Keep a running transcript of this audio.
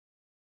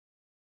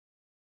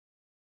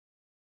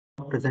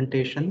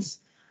presentations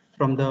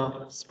from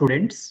the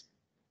students.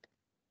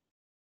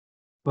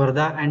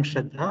 Varda and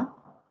Shraddha,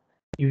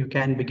 you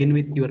can begin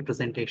with your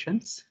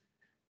presentations.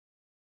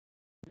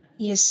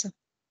 Yes, sir.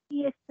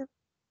 Yes, sir.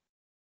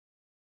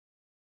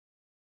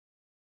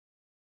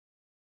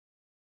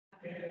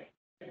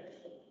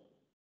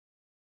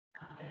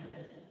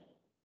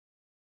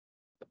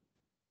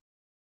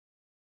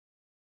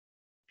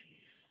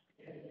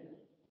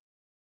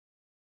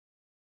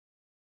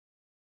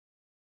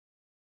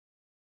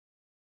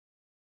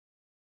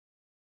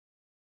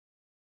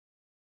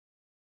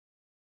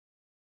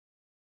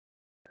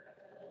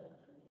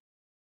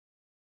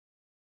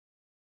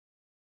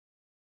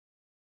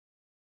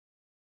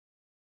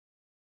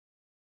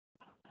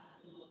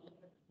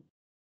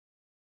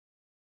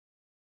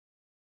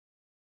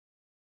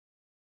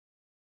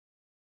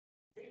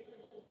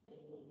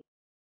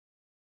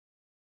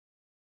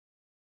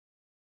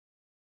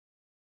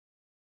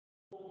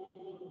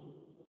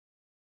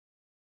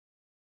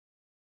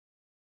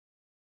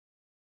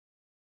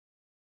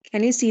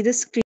 Can you see the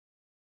screen?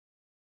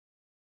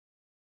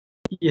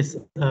 Yes,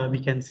 we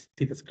can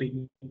see the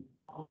screen.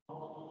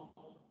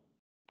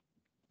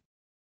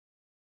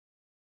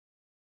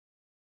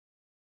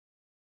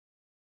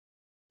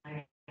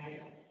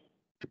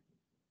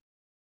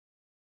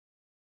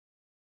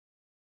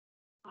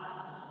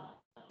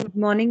 Good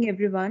morning,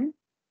 everyone.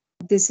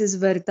 This is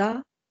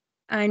Varda,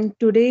 and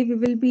today we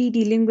will be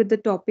dealing with the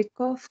topic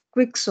of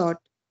quick sort.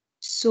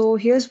 So,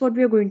 here's what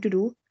we are going to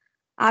do.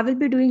 I will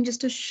be doing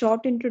just a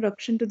short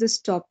introduction to this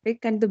topic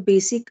and the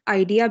basic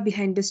idea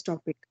behind this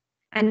topic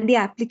and the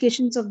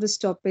applications of this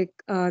topic,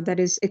 that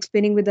is,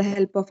 explaining with the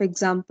help of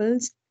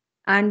examples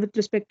and with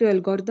respect to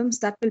algorithms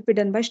that will be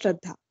done by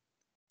Shraddha.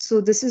 So,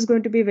 this is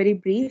going to be very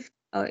brief.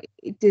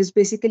 It is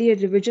basically a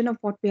revision of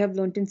what we have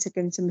learned in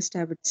second semester,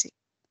 I would say.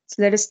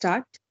 So, let us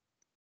start.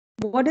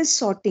 What is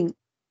sorting?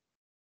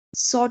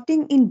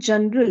 Sorting in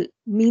general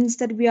means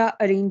that we are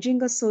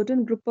arranging a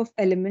certain group of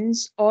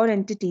elements or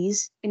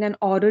entities in an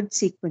ordered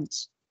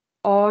sequence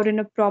or in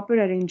a proper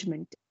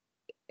arrangement.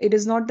 It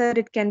is not that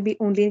it can be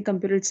only in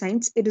computer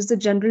science, it is the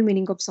general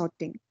meaning of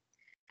sorting.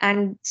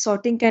 And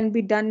sorting can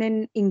be done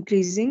in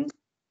increasing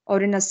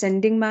or in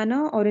ascending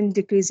manner or in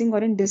decreasing or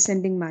in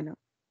descending manner.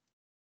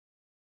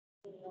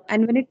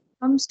 And when it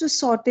comes to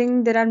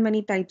sorting, there are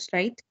many types,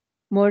 right?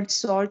 Merge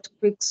sort,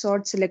 quick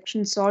sort,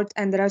 selection sort,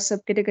 and there are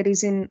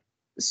subcategories in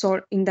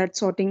that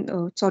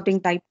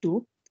sorting type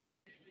too.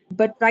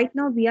 But right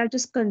now we are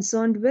just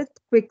concerned with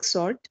quick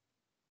sort,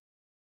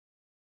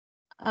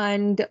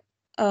 and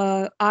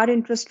our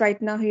interest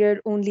right now here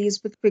only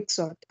is with quick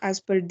sort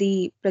as per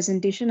the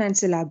presentation and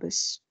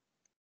syllabus.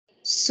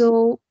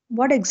 So,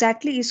 what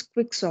exactly is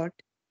quick sort?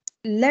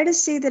 Let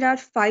us say there are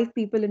 5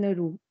 people in a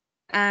room,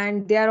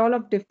 and they are all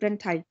of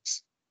different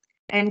heights,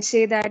 and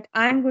say that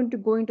I'm going to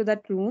go into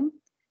that room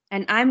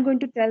and I'm going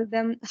to tell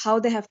them how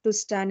they have to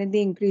stand in the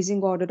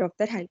increasing order of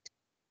their height.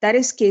 That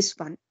is case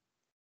one.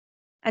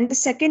 And the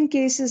second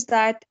case is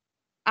that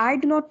I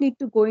do not need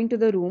to go into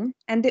the room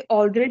and they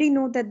already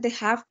know that they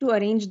have to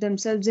arrange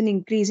themselves in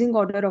increasing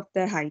order of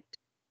their height.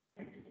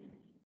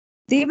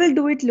 They will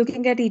do it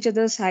looking at each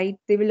other's height.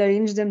 They will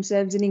arrange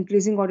themselves in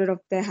increasing order of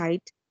their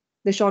height.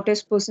 The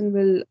shortest person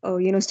will,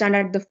 stand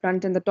at the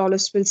front, and the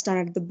tallest will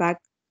stand at the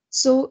back.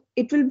 So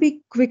it will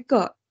be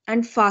quicker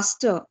and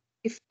faster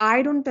if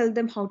I don't tell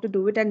them how to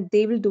do it and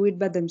they will do it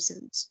by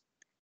themselves.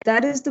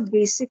 That is the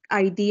basic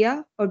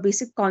idea or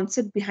basic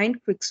concept behind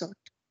quicksort.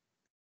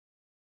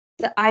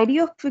 The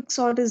idea of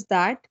quicksort is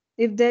that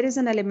if there is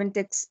an element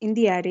x in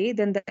the array,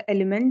 then the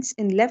elements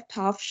in left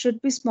half should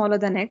be smaller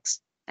than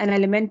x, and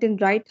element in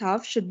right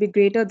half should be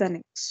greater than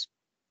x.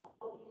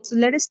 So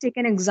let us take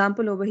an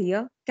example over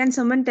here. Can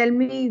someone tell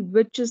me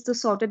which is the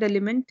sorted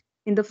element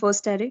in the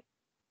first array?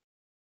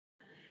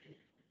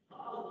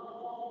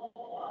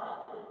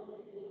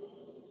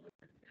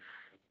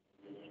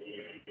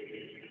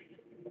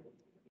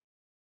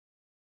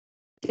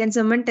 Can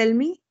someone tell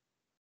me?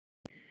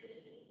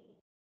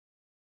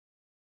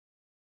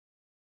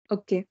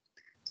 Okay.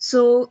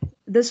 So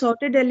the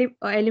sorted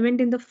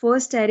element in the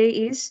first array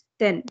is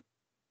 10.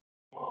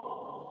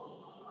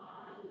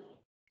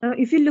 Now,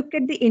 if you look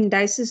at the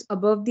indices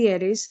above the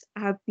arrays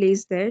I have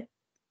placed there,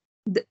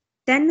 the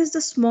 10 is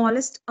the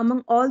smallest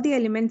among all the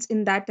elements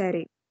in that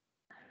array.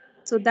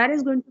 So that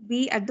is going to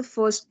be at the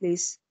first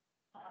place.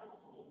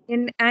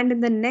 And in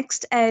the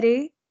next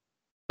array,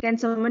 can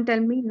someone tell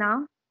me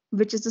now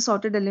which is the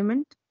sorted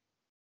element?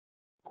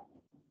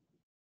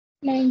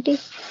 90.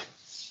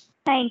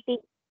 90.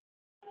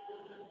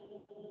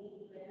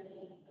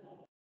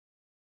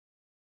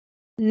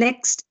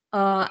 Next,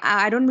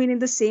 I don't mean in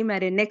the same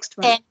array, next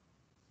one. 10.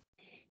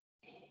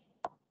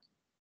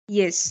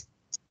 Yes,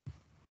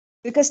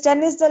 because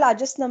 10 is the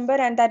largest number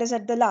and that is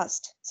at the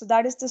last. So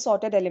that is the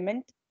sorted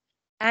element.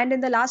 And in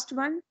the last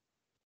one,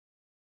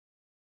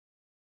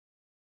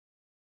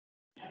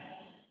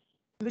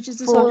 which is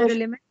the 4. sorted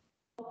element?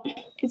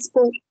 It's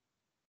 4.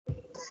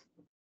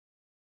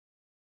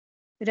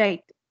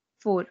 Right,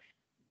 4.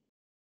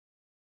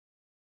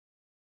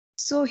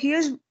 So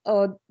here's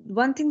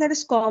one thing that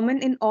is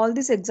common in all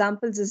these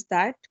examples is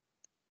that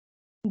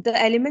the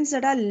elements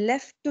that are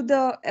left to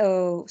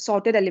the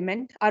sorted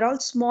element are all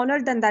smaller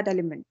than that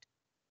element,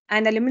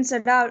 and elements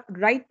that are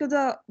right to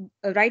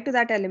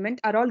that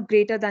element are all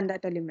greater than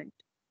that element.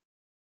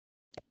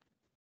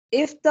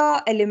 If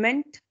the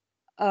element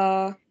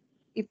uh,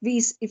 if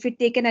we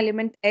take an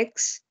element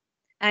x,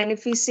 and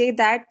if we say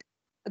that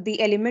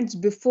the elements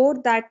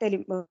before that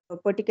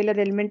particular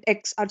element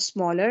x are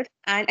smaller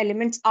and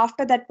elements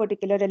after that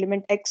particular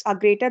element x are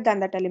greater than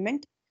that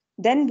element,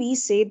 then we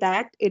say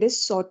that it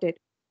is sorted.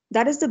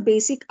 That is the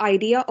basic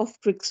idea of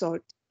quicksort.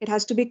 It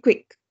has to be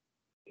quick.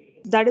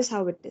 That is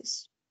how it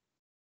is.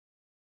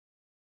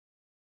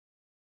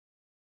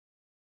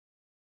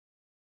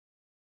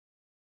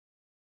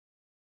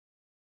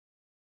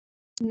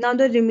 Now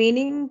the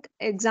remaining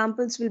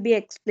examples will be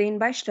explained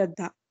by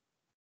Shraddha.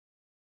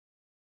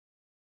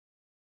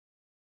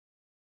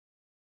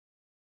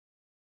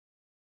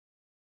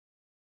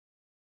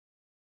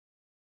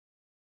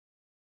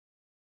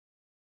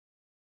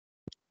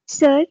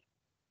 Sir,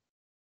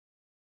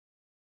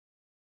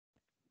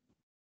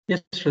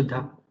 Yes,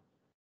 Shraddha.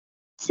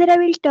 sir, I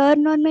will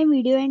turn on my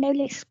video and I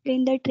will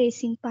explain the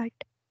tracing part.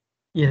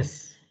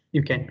 Yes,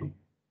 you can do.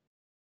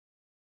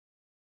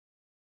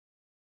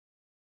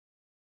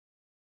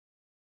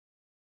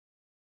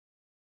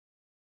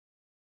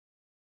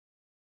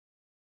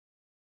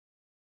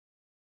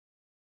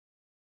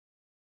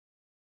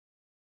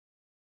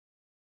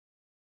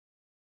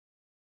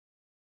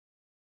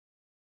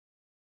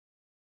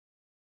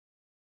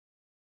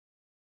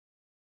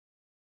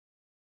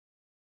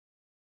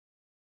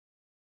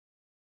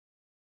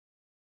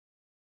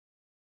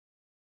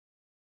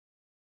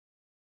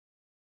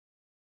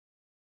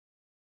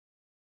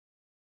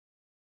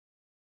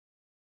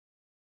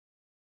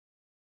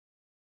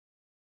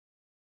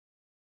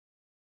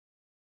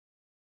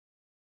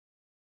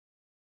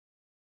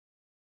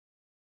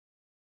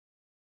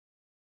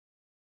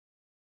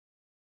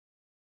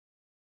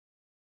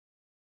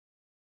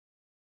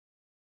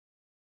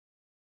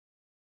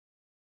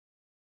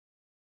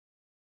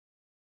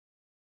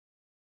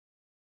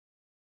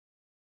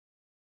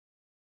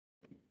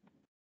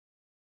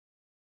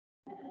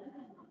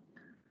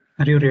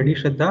 Are you ready,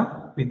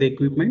 Shraddha, with the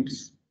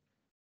equipments?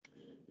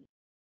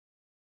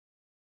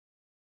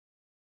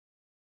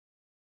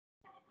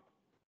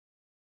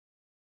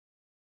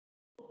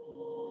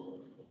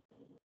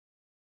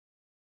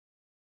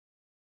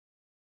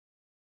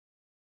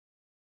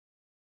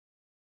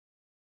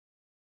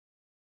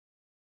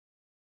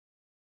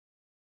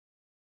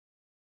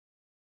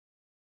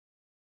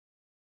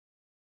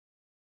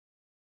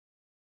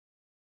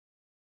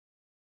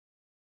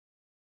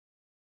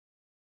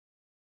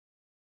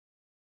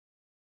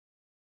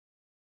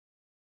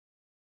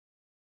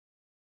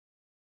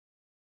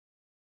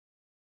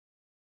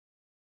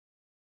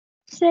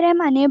 Sir,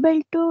 I'm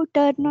unable to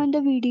turn on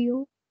the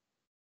video.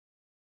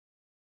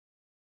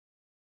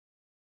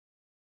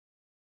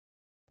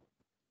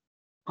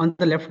 On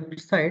the left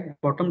side,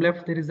 bottom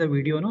left, there is a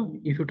video, no?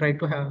 If you try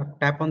to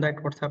tap on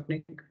that, what's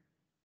happening?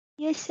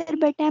 Yes, sir,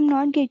 but I'm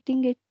not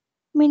getting it.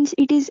 Means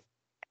it is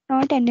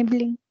not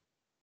enabling.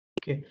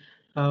 Okay.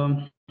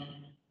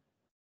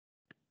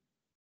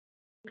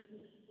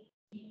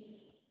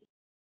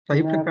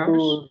 Sai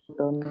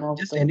Prakash,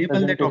 just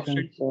enable that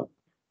option. Sir.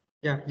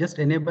 Yeah, just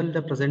enable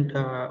the present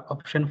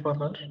option for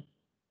her.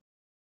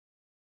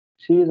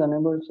 She is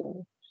unable, sir.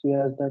 She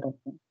has that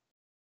option.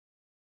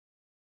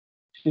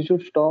 She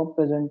should stop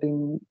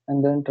presenting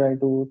and then try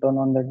to turn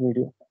on that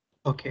video.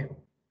 Okay.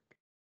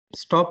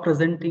 Stop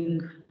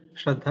presenting,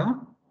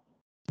 Shraddha.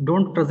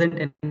 Don't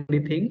present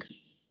anything.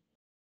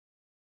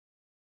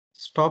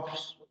 Stop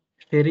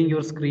sharing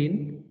your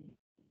screen.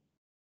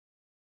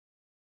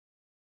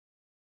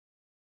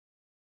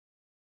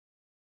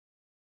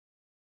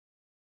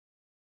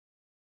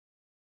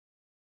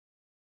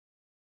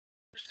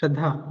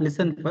 Shraddha,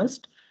 listen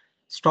first.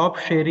 Stop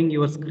sharing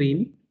your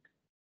screen.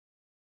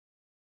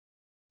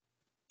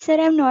 Sir,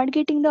 I'm not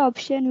getting the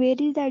option. Where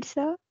is that,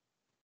 sir?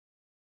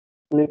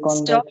 Click on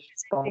Stop that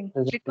stop presenting.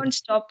 Click presenting. on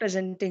stop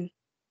presenting.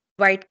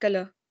 White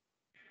color.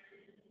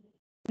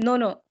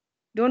 No.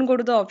 Don't go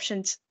to the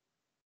options.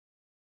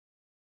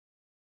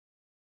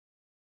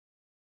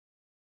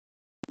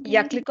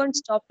 Yeah, click on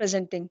stop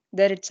presenting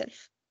there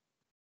itself.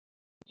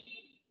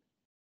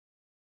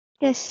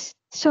 Yes.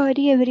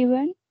 Sorry,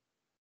 everyone.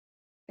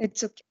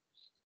 It's okay.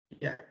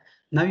 Yeah.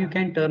 Now you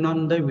can turn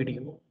on the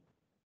video.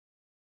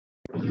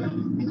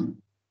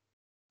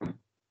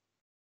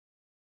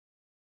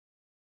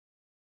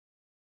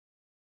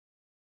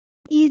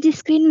 Is the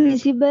screen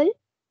visible?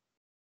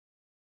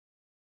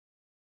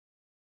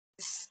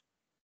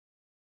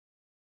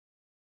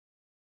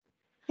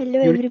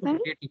 Hello, You need to everyone.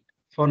 rotate it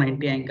for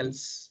 90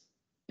 angles.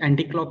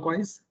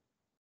 Anti-clockwise.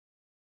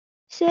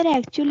 Sir,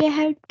 actually, I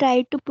have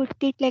tried to put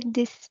it like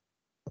this.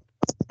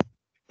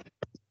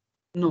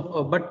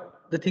 No,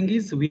 but the thing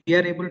is, we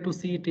are able to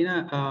see it in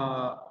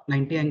a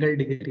 90 angle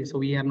degree, so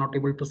we are not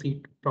able to see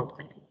it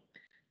properly.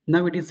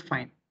 Now it is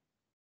fine.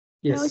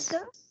 No, Yes.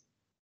 sir.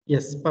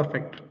 Yes,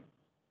 perfect.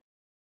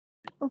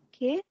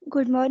 Okay,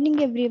 good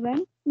morning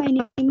everyone. My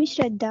name is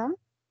Shraddha.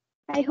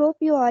 I hope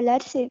you all are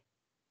safe.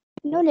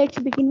 Now let's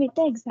begin with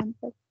the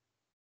example.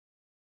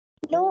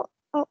 Now,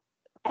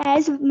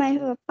 as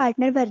my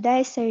partner Varda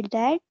has said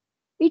that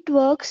it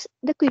works,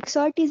 the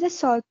quicksort is a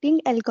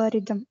sorting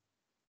algorithm,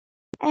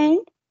 and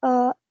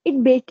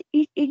it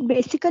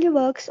basically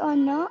works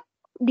on a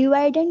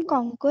divide and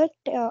conquer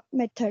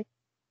method.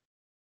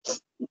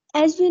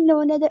 As we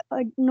know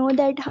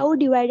that how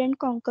divide and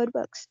conquer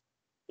works.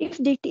 If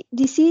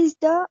this is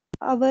the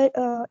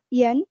our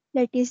n,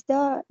 that is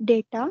the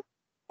data,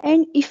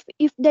 and if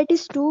that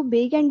is too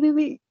big, and we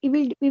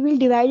will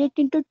divide it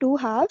into two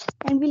halves,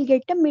 and we'll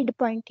get a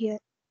midpoint here,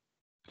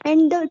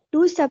 and the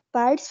two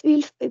subparts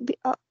will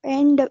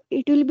and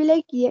it will be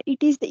like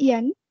it is the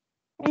n,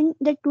 and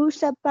the two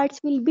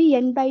subparts will be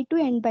n by 2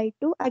 n by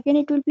 2. Again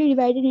it will be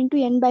divided into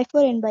n by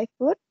 4 n by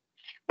 4,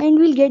 and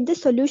we'll get the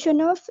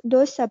solution of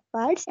those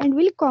subparts and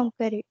we'll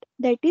conquer it.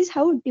 That is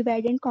how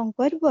divide and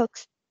conquer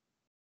works.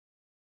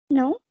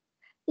 Now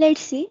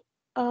let's see.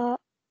 Uh,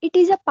 it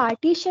is a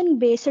partition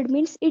based,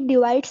 means it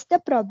divides the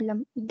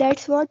problem.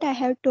 That's what I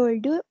have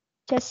told you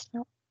just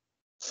now.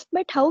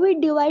 But how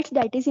it divides,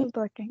 that is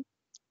important.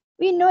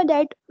 We know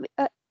that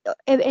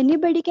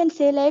anybody can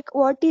say like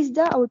what is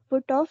the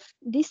output of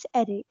this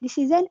array. This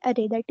is an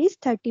array that is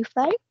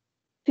 35,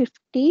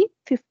 50,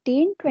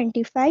 15,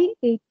 25,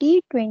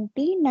 80,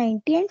 20,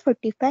 90 and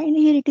 45, and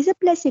here it is a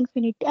plus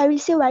infinity. I will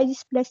say why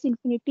this plus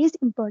infinity is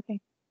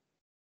important.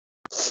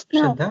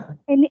 Now,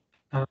 Shraddha,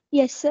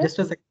 yes sir. just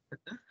a second.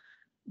 Shraddha.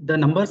 The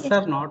numbers Yes.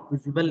 are not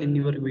visible in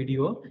your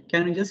video.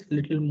 Can you just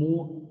little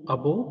move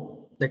above?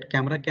 That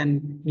camera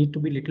can need to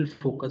be little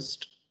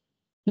focused.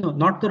 No,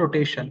 not the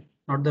rotation,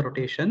 not the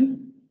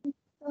rotation.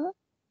 Uh,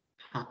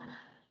 Huh.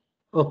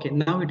 Okay,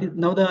 now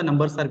the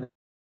numbers are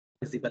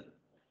visible.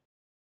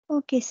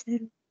 okay sir.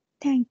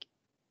 Thank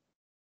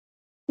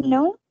you.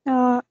 Now,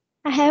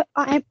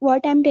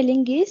 what I'm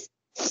telling is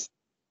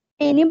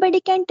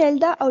anybody can tell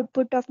the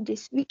output of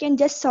this. We can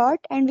just sort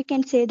and we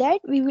can say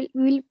that we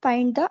will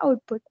find the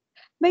output.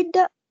 But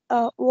the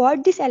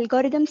what this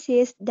algorithm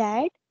says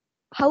that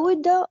how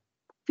the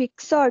quick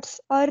sorts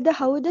or the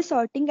how the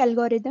sorting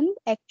algorithm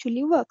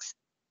actually works.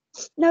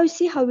 Now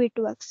see how it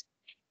works.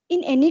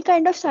 In any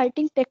kind of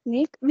sorting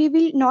technique, we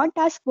will not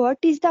ask what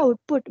is the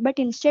output, but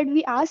instead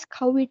we ask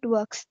how it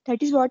works.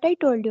 That is what I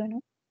told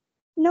you.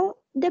 No?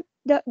 Now,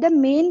 the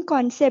main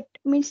concept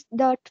means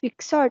the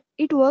quicksort,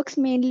 it works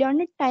mainly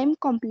on a time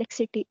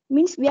complexity.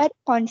 Means we are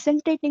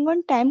concentrating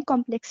on time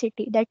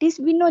complexity. That is,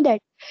 we know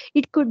that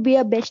it could be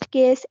a best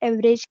case,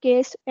 average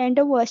case, and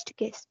a worst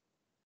case.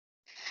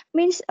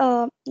 Means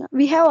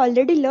we have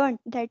already learned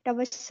that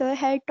our sir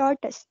had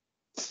taught us.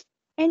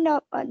 And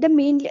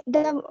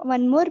the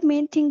one more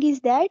main thing is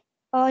that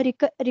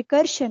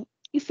recursion.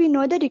 If we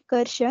know the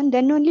recursion,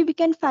 then only we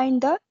can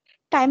find the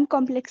time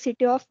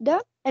complexity of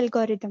the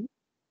algorithm.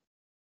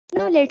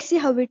 Now let's see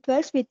how it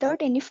works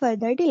without any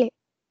further delay.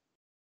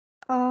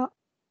 Uh,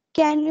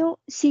 can you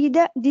see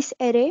this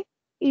array?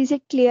 Is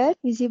it clear,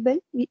 visible?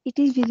 It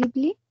is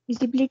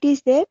visibility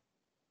is there.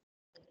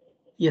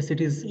 Yes, it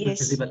is Yes.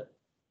 visible.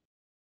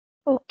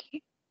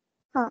 Okay.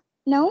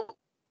 Now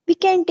we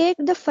can take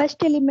the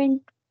first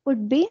element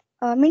would be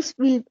means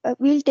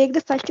we'll take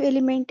the first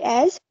element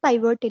as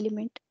pivot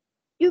element.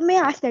 You may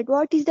ask that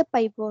what is the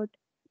pivot?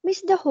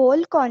 Means the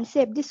whole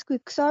concept, this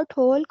quicksort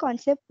whole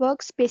concept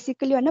works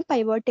basically on a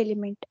pivot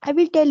element. I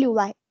will tell you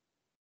why.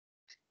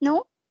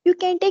 Now, you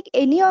can take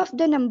any of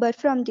the number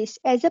from this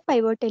as a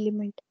pivot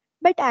element,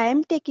 but I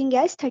am taking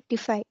as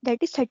 35.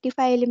 That is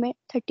 35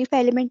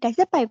 element as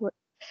a pivot.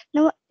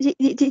 Now,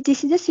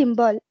 this is a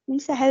symbol,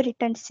 means I have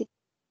written C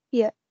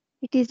here.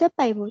 It is a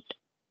pivot.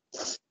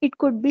 It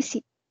could be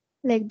C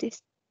like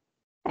this.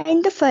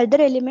 And the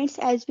further elements,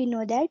 as we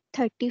know that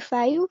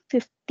 35,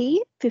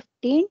 50,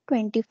 15,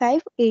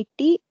 25,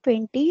 80,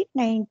 20,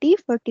 90,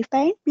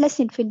 45 plus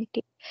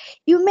infinity.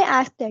 You may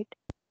ask that.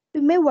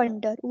 You may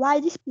wonder why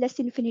this plus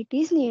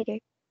infinity is needed.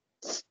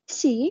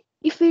 See,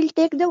 if we'll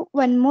take the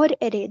one more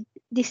array,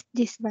 this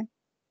one,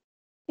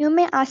 you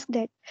may ask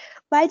that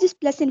why this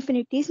plus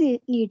infinity is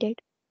needed.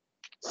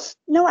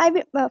 Now,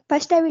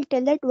 first I will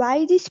tell that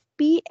why this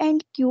p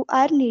and q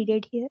are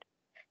needed here.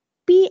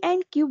 P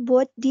and q,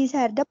 both these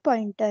are the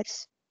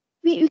pointers.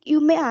 You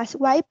may ask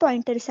why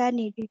pointers are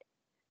needed.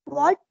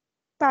 What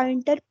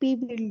pointer p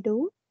will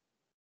do?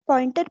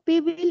 Pointer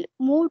p will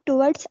move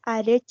towards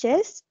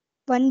RHS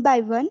one by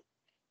one,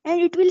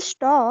 and it will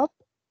stop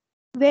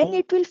when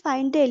it will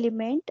find the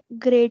element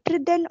greater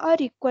than or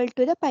equal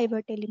to the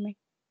pivot element.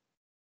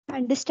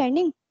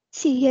 Understanding?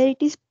 See, here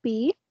it is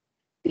P.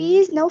 P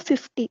is now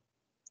 50.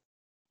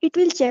 It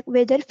will check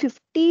whether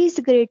 50 is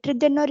greater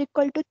than or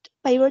equal to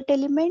pivot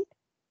element.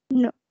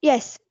 No.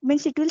 Yes,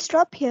 means it will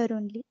stop here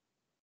only.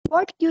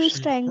 What Q is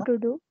trying to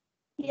do?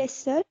 Yes,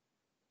 sir.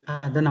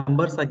 The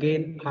numbers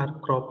again are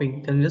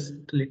cropping. Can you just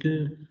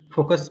little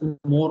focus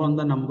more on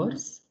the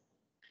numbers?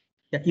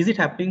 Yeah, is it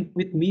happening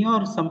with me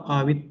or some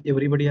with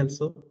everybody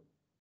also?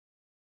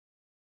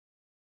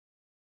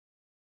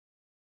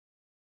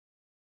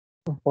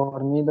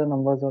 For me, the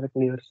numbers are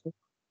clear, sir.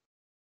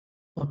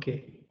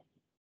 Okay.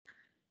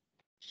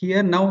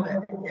 Here now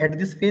at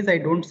this phase, I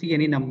don't see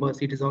any numbers.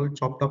 It is all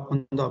chopped up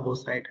on the above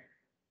side.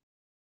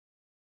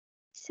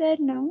 Sir,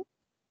 now?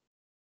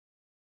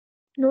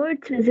 No,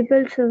 it's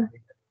visible, sir.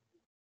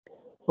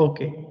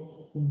 Okay.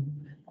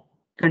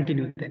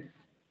 Continue then.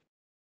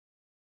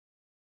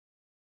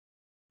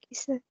 Okay,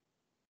 sir.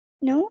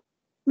 Now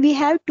we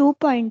have two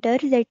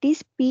pointers, that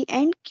is P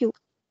and Q.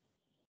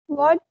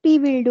 What P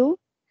will do?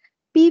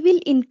 P will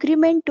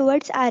increment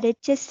towards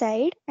RHS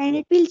side and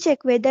it will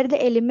check whether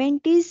the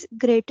element is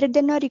greater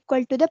than or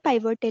equal to the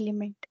pivot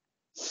element.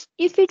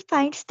 If it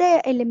finds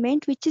the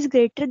element which is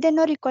greater than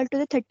or equal to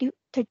the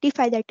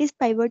 35, that is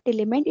pivot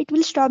element, it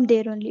will stop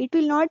there only. It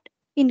will not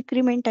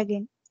increment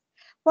again.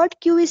 What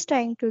Q is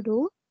trying to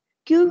do?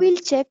 Q will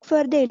check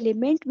for the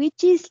element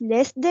which is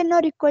less than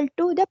or equal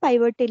to the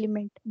pivot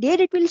element. There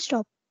it will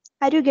stop.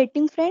 Are you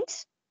getting,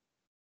 friends?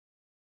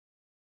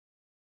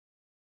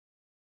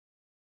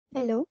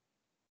 Hello?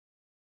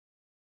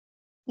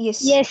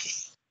 Yes.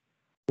 Yes.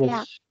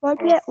 Yeah.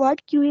 Yes.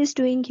 What Q is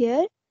doing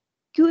here?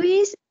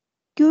 Q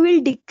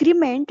will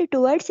decrement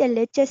towards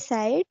LHS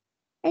side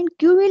and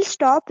Q will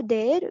stop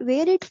there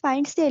where it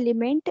finds the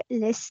element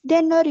less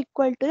than or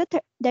equal to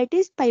that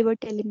is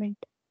pivot element.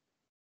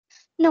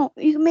 Now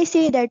you may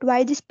say that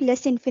why this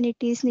plus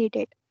infinity is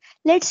needed.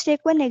 Let's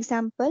take one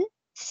example.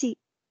 See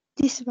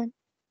this one.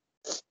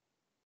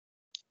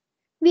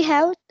 We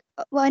have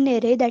one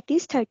array that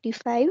is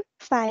 35,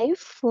 5,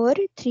 4,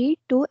 3,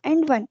 2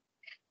 and 1.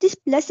 This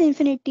plus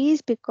infinity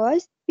is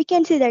because we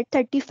can see that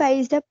 35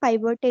 is the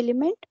pivot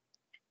element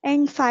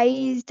and 5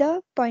 is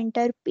the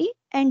pointer P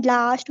and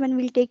last one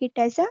will take it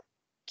as a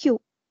Q.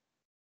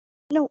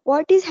 Now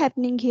what is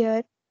happening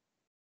here?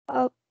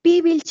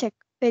 P will check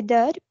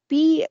whether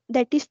P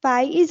that is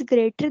 5 is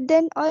greater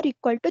than or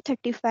equal to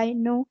 35.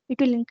 No,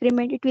 it will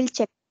increment, it will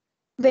check.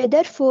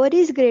 Whether 4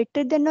 is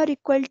greater than or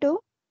equal to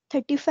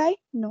 35?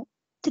 No.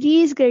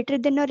 3 is greater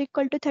than or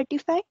equal to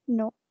 35?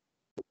 No.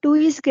 2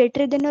 is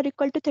greater than or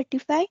equal to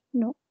 35?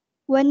 No.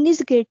 1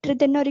 is greater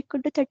than or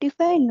equal to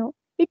 35? No.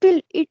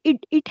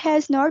 It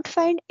has not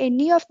find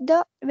any of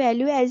the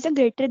value as a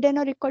greater than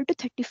or equal to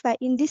 35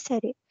 in this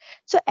array.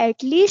 So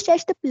at least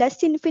at the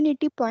plus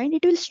infinity point,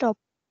 it will stop.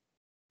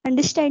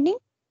 Understanding?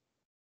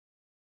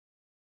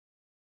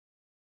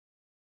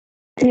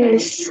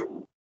 Yes.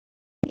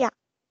 Yeah.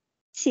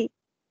 See.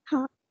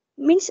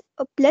 Means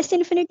plus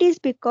infinity is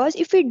because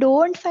if we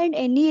don't find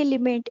any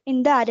element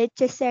in the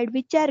RHS side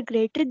which are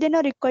greater than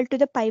or equal to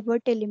the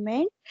pivot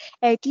element,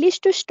 at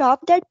least to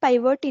stop that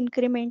pivot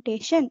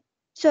incrementation,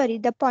 sorry,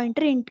 the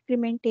pointer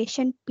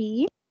incrementation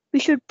P, we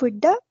should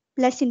put the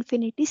plus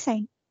infinity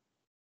sign.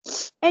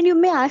 And you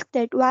may ask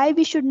that why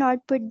we should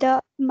not put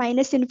the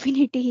minus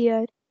infinity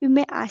here. You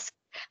may ask.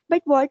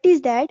 But what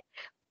is that?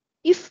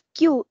 If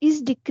Q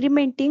is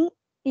decrementing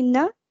in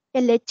the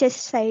LHS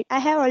side, I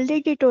have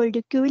already told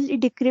you Q will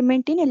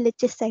decrement in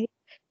LHS side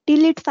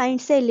till it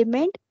finds the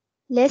element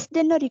less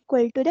than or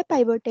equal to the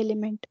pivot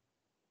element.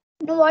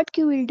 Now what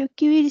Q will do?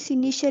 Q is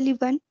initially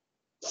 1.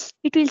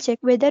 It will check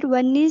whether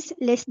 1 is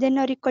less than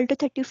or equal to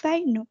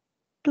 35. No.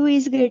 2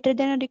 is greater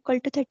than or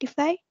equal to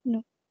 35.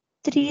 No.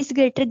 3 is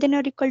greater than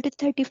or equal to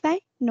 35.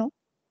 No.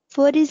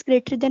 4 is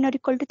greater than or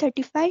equal to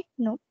 35.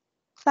 No.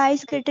 5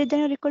 is greater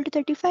than or equal to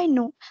 35.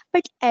 No.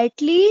 But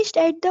at least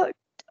at the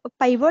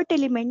pivot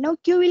element, now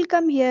Q will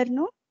come here.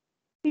 No.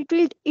 It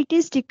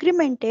is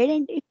decremented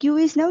and Q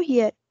is now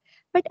here.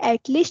 But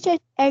at least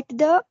at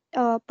the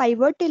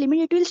pivot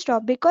element, it will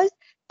stop because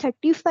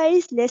 35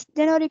 is less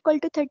than or equal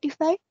to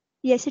 35.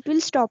 Yes, it will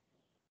stop.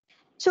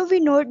 So we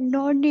no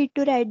need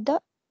to write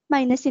the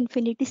minus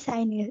infinity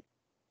sign here.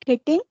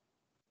 Getting?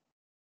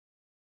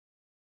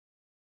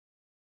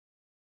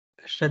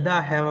 Shraddha,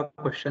 I have a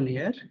question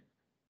here.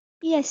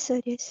 Yes,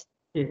 sir. Yes.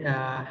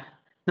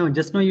 No,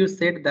 just now you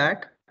said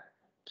that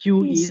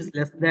Q Yes. is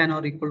less than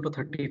or equal to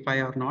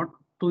 35 or not,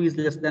 2 is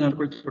less than or Yes.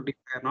 equal to 35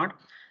 or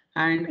not.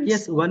 And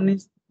Yes. yes, 1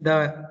 is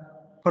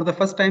for the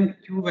first time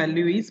Q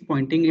value is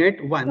pointing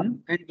at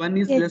 1 and 1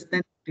 is Yes. less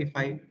than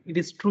 35. It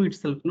is true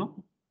itself,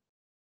 no?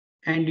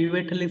 And you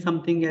were telling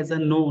something as a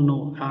no.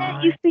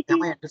 If it is,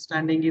 My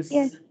understanding yes.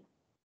 is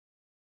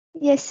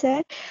Yes,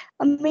 sir.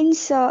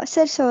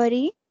 Sir,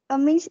 sorry.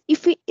 Means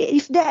if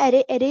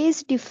the array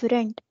is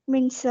different,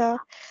 means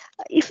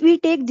if we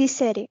take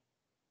this array,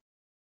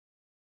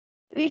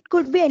 it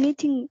could be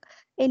anything,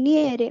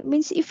 any array.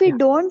 Means if we yeah.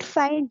 don't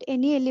find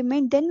any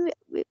element, then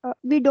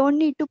we don't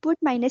need to put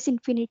minus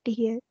infinity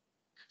here.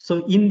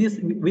 So in this,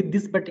 with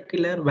this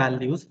particular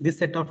values, this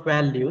set of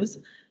values,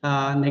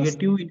 Yes.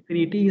 negative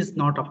infinity is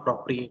not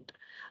appropriate.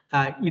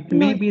 It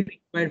may No. be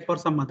required for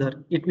some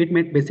other. It may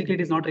basically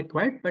it is not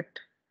required, but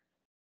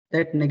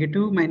that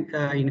negative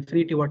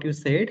infinity, what you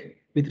said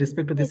with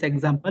respect to Yes, this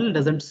example,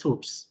 doesn't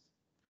suits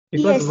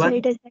because yes, sir. It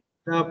one does.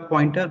 the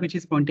pointer which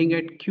is pointing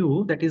at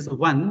Q, that is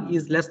 1,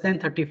 is less than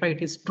 35.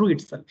 It is true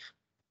itself.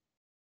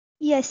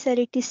 Yes, sir.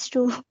 It is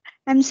true.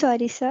 I'm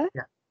sorry, sir.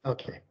 Yeah.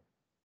 Okay.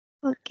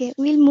 Okay,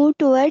 we'll move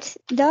towards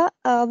the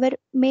our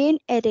main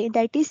array,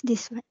 that is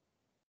this one.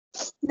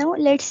 Now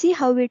let's see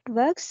how it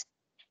works.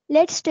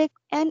 Let's take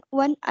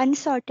one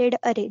unsorted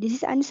array. This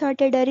is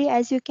unsorted array,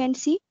 as you can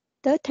see,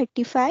 the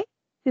 35,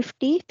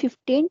 50,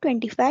 15,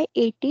 25,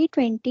 80,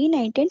 20,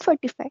 90, and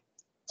 45.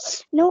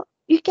 Now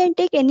you can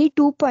take any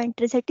 2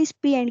 pointers, that is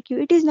P and Q.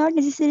 It is not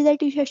necessary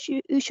that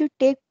you should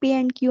take P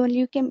and Q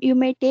only. You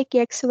may take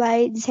X,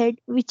 Y, Z,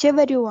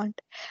 whichever you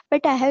want.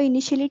 But I have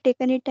initially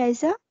taken it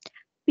as a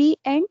P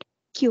and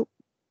Q.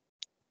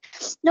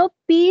 Now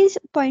P is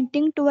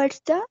pointing towards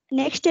the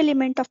next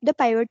element of the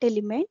pivot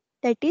element,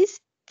 that is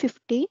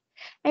 50,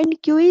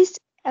 and Q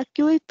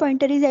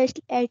pointer is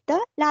at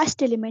the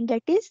last element,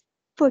 that is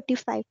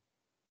 45.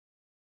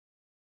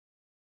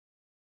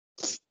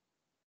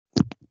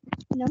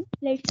 Now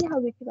let's see how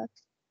it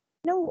works.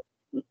 Now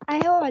I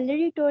have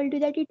already told you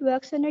that it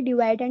works on a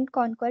divide and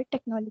conquer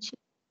technology,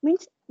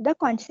 means the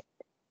concept.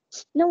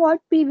 Now what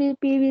P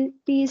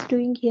is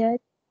doing here?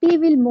 P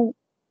will move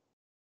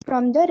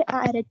from the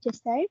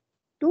RHS side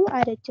to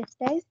RHS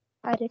side,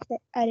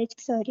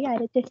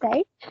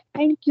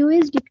 and Q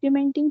is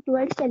decrementing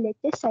towards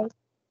LHS side.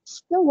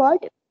 Now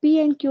what P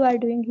and Q are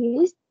doing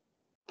is,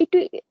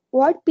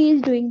 what P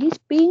is doing is,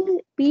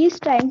 P is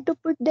trying to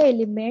put the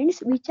elements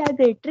which are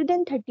greater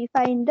than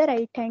 35 in the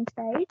right hand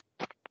side,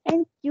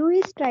 and Q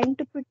is trying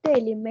to put the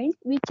elements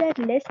which are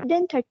less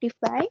than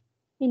 35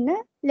 in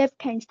the left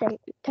hand side.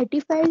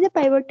 35 is a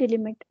pivot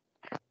element.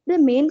 The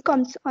main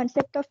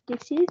concept of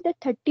this is the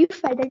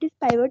 35, that is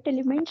pivot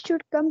element,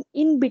 should come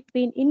in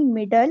between, in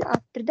middle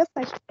after the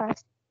first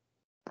pass.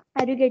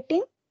 Are you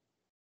getting?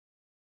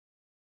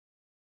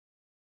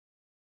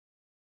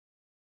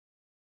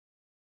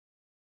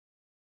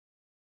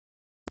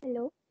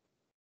 Hello?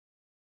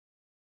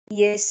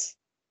 Yes.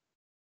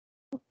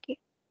 Okay.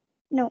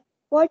 Now,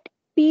 what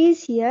P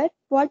is here,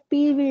 what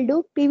P will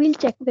do, P will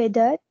check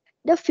whether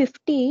the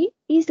 50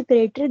 is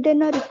greater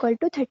than or equal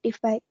to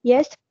 35.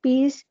 Yes,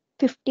 P is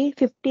 50.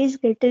 50 is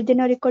greater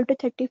than or equal to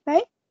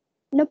 35.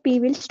 No, P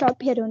will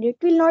stop here only. It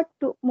will not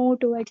move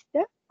towards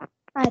the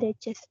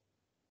RHS.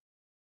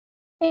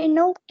 And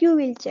now Q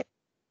will check.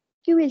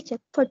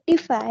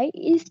 45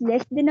 is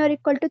less than or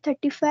equal to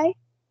 35.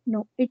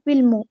 No, it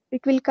will move.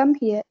 It will come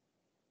here.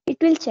 It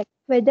will check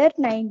whether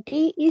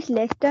 90 is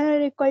less than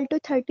or equal to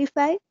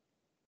 35.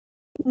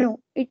 No,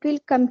 it will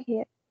come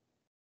here.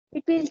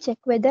 It will check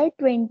whether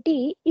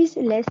 20 is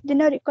less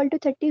than or equal to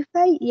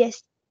 35.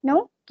 Yes.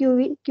 Now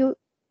Q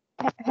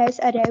has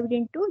arrived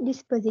into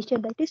this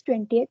position, that is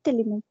 20th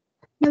element.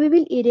 Now we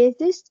will erase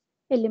this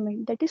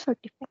element, that is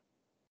 45.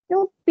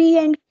 Now P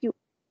and Q.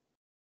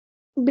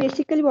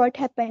 Basically what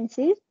happens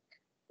is,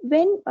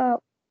 when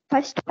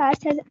first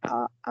pass has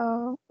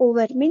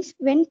over, means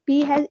when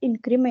P has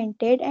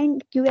incremented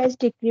and Q has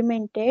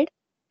decremented,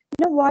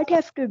 now what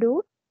have to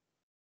do?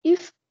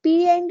 If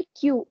P and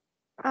Q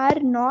are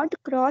not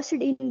crossed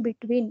in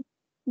between,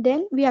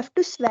 then we have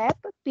to swap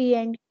P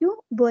and Q,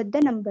 both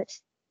the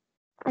numbers.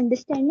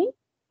 Understanding?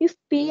 If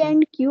P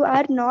and Q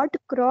are not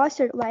crossed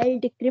while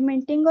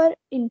decrementing or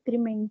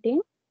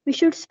incrementing, we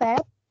should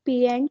swap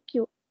P and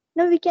Q.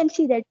 Now we can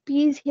see that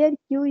P is here,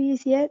 Q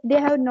is here. They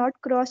have not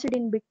crossed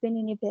in between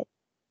anywhere.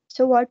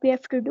 So what we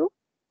have to do?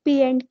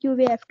 P and Q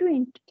we have to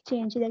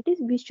interchange. That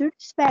is, we should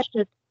swap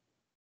it.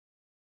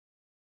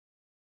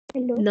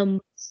 Hello?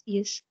 Numbers,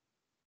 yes.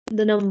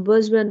 The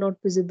numbers were not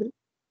visible.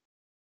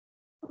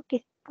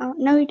 Okay.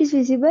 Now it is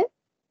visible.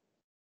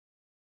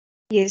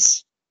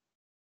 Yes.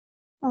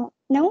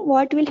 Now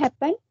what will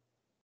happen?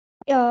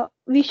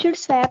 We should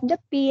swap the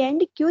P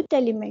and Q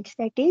elements.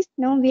 That is,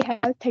 now we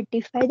have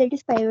 35, that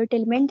is pivot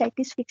element, that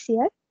is fixed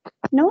here.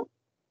 Now,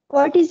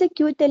 what is the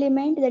Q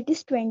element? That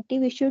is 20.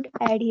 We should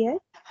add here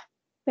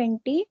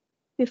 20,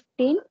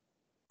 15,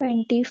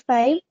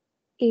 25,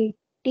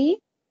 80,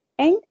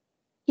 and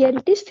here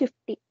it is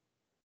 50,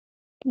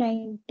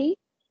 90,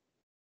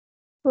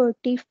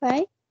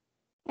 45,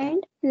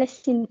 and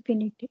plus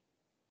infinity.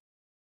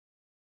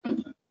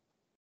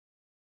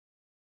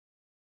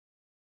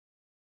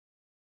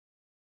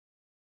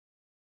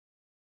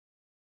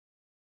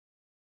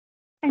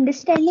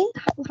 Understanding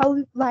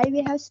why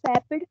we have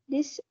swapped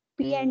this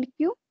P and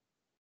Q?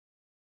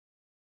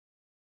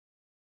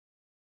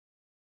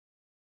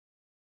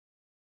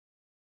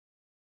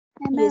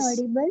 Am I Yes.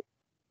 audible?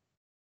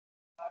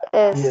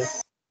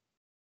 Yes.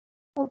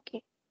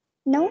 Okay.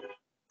 Now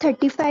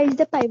 35 is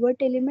the pivot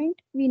element.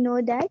 We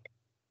know that.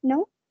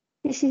 Now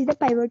this is the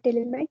pivot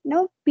element.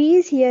 Now P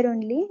is here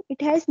only.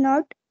 It has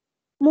not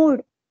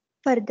moved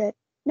further.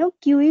 Now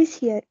Q is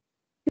here.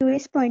 Q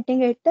is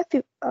pointing at the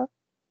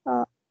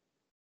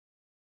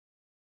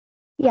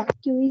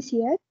Q is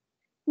here.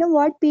 Now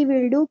what P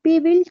will do? P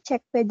will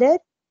check whether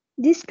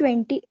this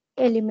 20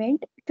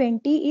 element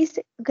 20 is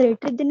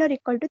greater than or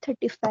equal to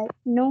 35.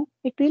 No,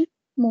 it will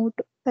move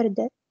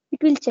further.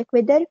 It will check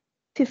whether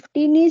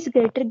 15 is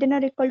greater than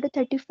or equal to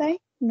 35.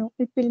 No,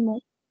 it will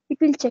move. It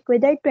will check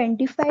whether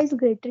 25 is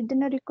greater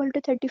than or equal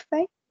to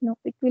 35. No,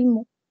 it will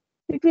move.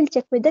 It will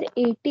check whether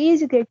 80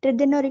 is greater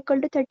than or equal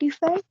to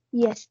 35.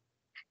 Yes.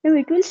 Now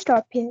it will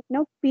stop here.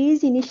 Now P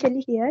is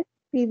initially here.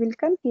 P will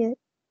come here.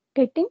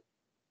 Getting?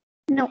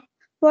 Now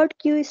what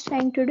Q is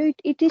trying to do,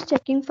 it is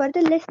checking for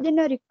the less than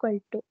or equal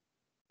to.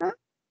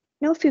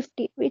 Now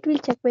 50, it will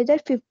check whether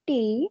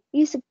 50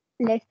 is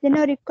less than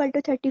or equal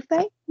to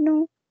 35.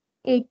 No,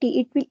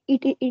 80,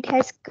 it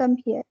has come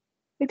here.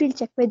 It will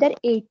check whether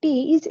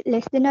 80 is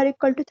less than or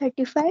equal to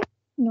 35.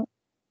 No,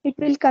 it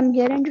will come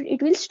here and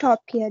it will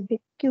stop here.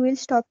 Q will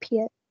stop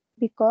here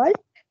because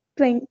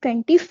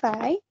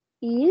 25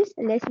 is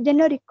less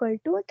than or equal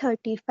to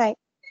 35.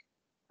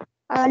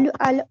 All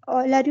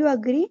are you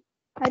agree?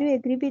 Are you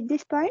agree with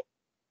this point?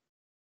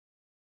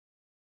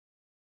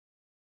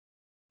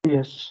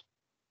 Yes.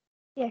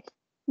 Yes.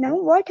 Now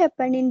what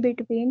happened in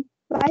between?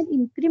 While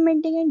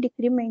incrementing and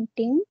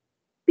decrementing,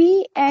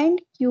 P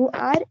and Q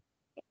are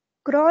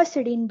crossed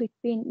in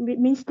between,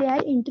 means they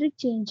are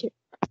interchanged.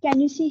 Can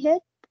you see here?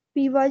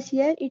 P was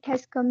here, it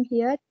has come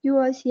here. Q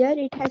was here,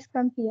 it has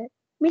come here.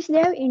 Means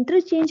they have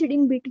interchanged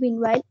in between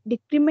while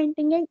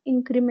decrementing and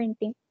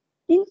incrementing.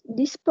 In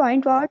this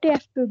point, what we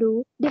have to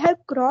do? They have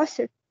crossed.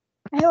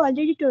 I have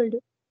already told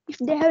you. If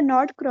they have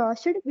not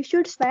crossed, we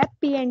should swap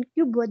P and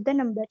Q both the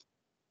numbers.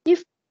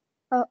 If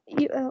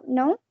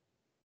now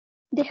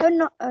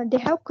they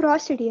have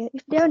crossed here.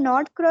 If they have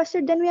not crossed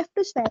it, then we have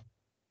to swap.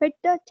 But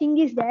the thing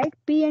is that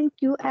P and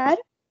Q are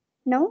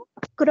now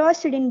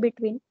crossed in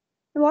between.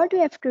 What we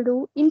have to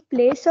do, in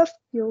place of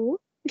Q,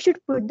 we should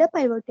put the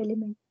pivot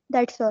element.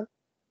 That's all.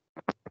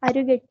 Are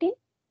you getting?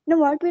 Now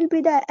what will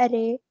be the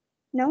array?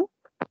 Now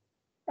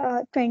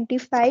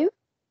 25,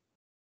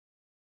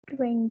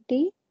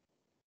 20,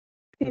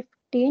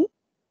 15,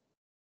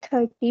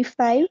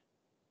 35,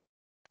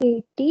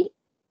 80,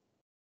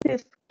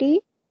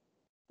 50,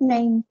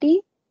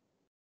 90,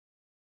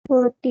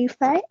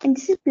 45, and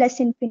this is plus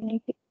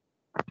infinity.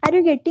 Are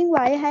you getting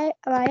why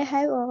I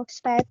have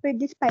swapped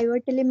this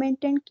pivot element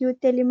and qth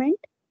element?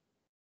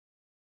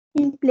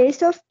 In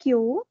place of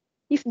Q,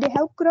 if they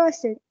have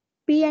crossed,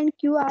 P and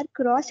Q are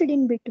crossed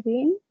in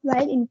between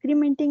while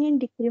incrementing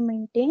and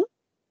decrementing,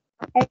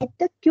 at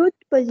the qth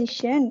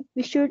position,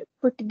 we should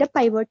put the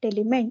pivot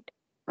element.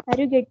 Are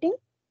you getting?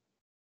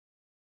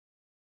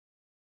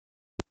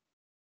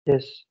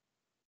 Yes.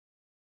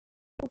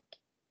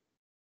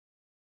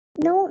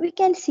 Now we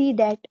can see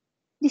that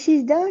this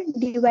is the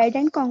divide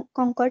and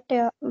conquer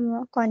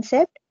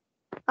concept.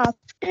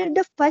 After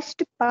the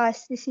first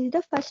pass, this is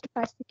the first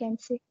pass, you can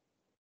say.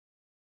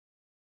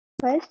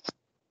 First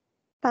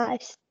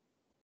pass.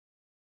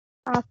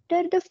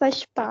 After the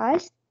first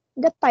pass,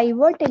 the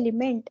pivot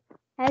element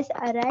has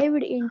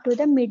arrived into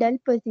the middle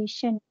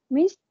position.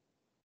 Means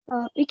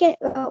we can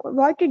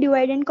what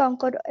divide and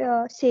conquer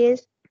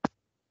says,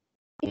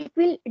 it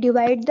will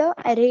divide the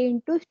array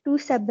into two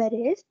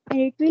subarrays and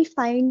it will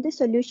find the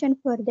solution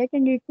for that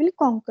and it will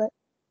conquer.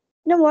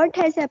 Now what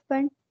has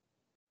happened?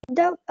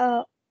 The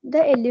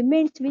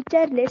elements which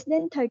are less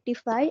than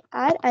 35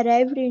 are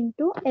arrived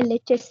into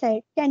LHS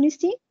side. Can you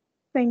see?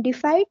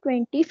 25,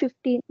 20,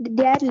 15.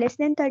 They are less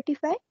than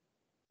 35.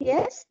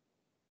 Yes.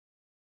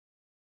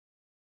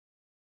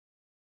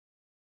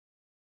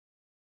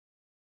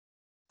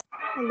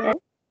 Hello.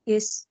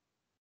 Yes.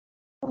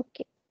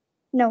 Okay.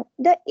 Now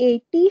the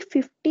 80,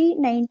 50,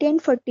 90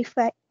 and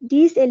 45.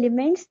 These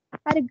elements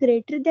are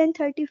greater than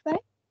 35.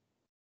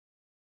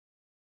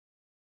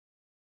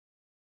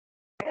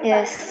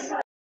 Yes.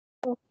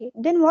 Okay,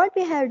 then what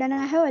we have done,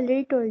 I have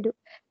already told you.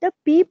 The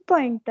P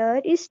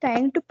pointer is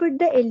trying to put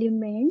the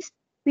elements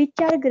which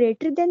are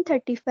greater than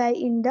 35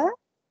 in the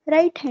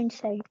right hand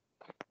side.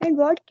 And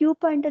what Q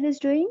pointer is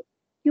doing?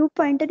 Q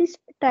pointer is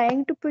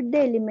trying to put the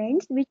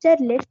elements which are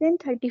less than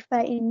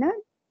 35 in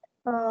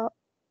the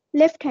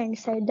left hand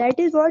side. That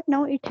is what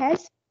now it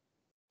has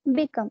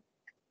become.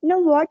 Now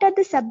what are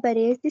the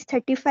subarrays? This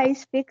 35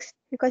 is fixed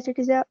because it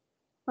is a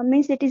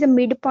means it is a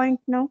midpoint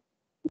now.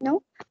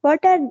 Now,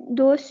 what are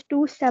those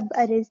two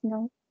subarrays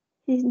now?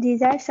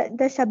 These are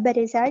the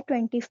subarrays are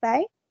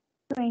 25,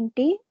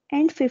 20,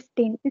 and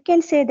 15. You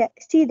can say that,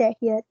 see that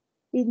here.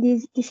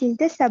 This is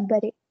the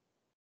subarray,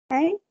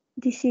 and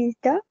this is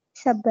the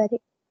subarray.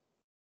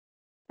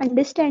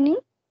 Understanding?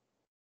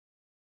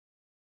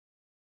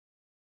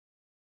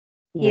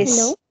 Yes.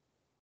 Hello.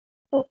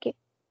 Okay.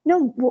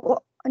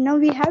 Now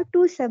we have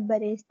two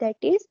subarrays. That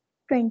is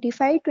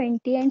 25,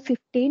 20, and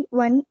 15.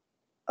 One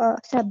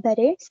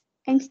subarray,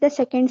 and the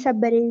second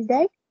subarray is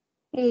that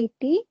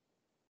 80,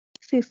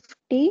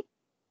 50,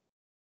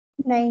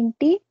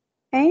 90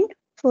 and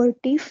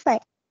 45.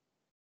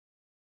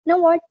 Now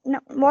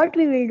what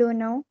we will do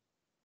now?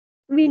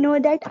 We know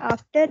that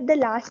after the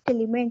last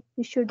element,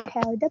 we should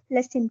have the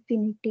plus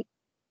infinity.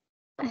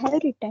 I have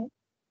written.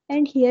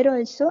 And here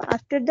also,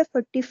 after the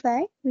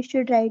 45, we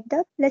should write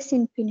the plus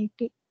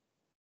infinity.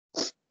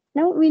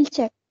 Now we'll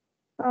check.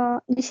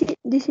 This is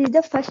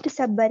the first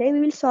subarray.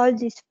 We will solve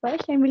this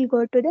first and we'll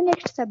go to the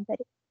next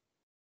subarray.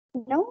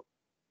 Now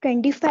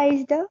 25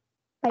 is the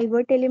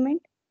pivot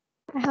element.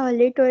 I have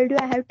already told you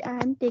I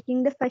am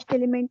taking the first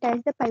element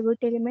as the pivot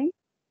element.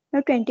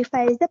 Now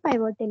 25 is the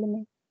pivot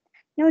element.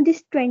 Now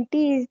this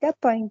 20 is the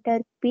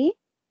pointer P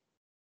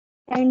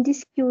and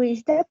this Q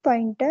is the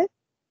pointer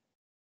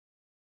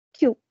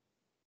Q.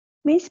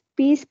 Means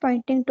P is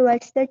pointing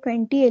towards the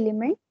 20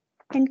 element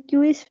and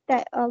Q is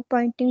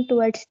pointing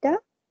towards the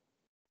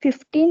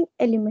 15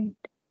 element.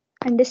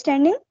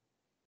 Understanding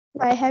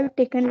why I have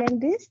taken like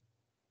this?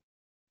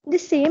 The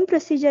same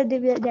procedure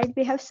that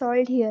we have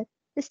solved here,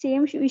 the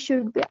same we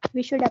should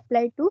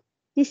apply to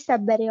this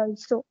subarray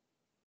also.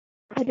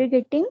 Are you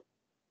getting?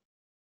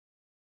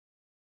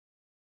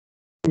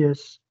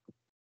 Yes.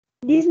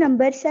 These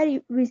numbers are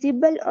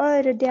visible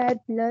or they are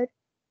blurred?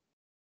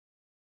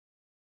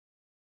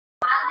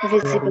 They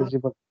are Visible.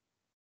 visible.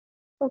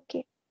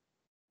 Okay.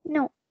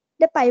 Now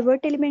the pivot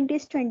element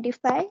is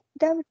 25.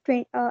 Now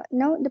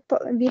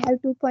we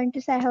have 2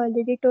 pointers I have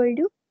already told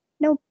you.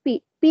 Now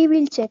P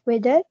will check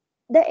whether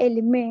the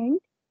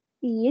element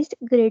is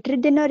greater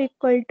than or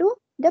equal to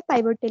the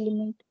pivot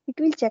element. It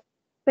will check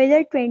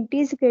whether 20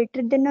 is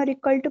greater than or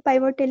equal to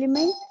pivot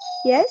element.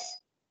 Yes.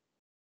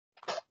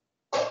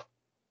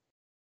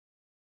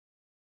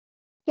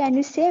 Can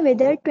you say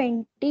whether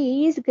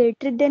 20 is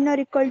greater than or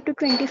equal to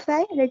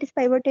 25? That is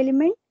pivot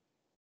element.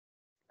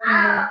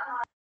 No.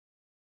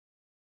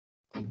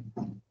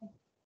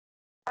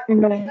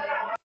 No.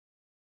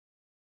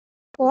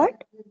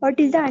 What? What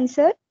is the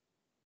answer?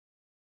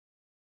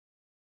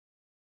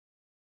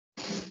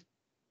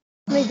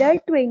 Whether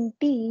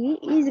 20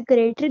 is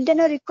greater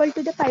than or equal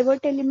to the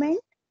pivot element?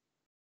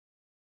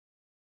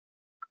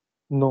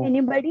 No.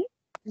 Anybody?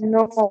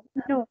 No.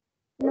 No.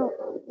 No.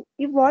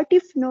 If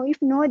no? If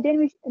no,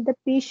 then the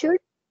P should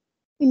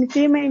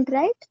increment,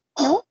 right?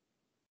 No?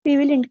 P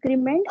will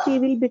increment, P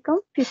will become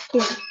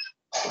 15.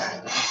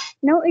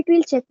 Now it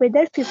will check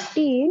whether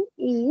 15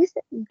 is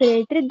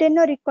greater than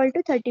or equal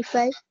to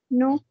 35.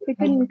 No, it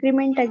will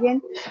increment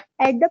again.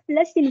 At the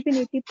plus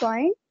infinity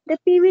point, the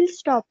P will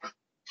stop.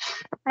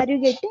 Are you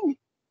getting?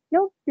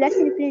 No, plus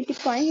infinity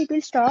point, it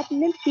will stop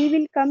and then P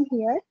will come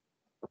here.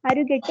 Are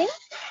you getting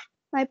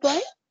my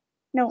point?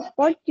 Now,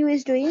 what Q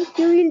is doing,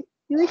 Q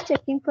is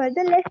checking for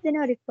the less than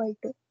or equal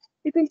to.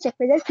 It will check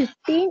whether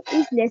 15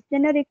 is less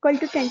than or equal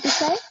to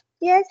 25.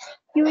 Yes,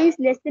 Q is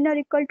less than or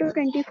equal to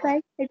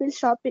 25. It will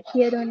stop it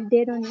here on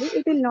there only.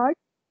 It will not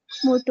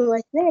move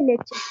towards the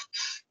LHS.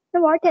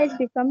 So what has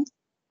become?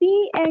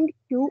 P and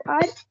Q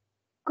are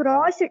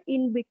crossed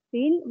in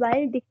between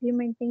while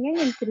decrementing and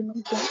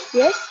incrementing.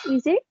 Yes,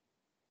 is it?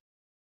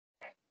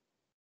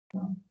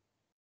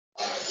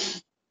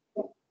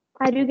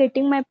 Are you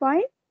getting my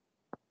point?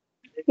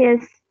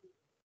 Yes.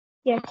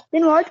 Yes.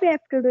 Then what we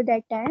have to do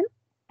that time?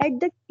 At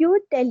the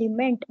qth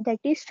element, that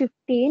is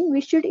 15,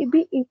 we should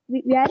be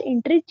we are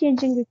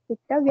interchanging it with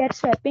we are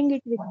swapping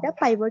it with the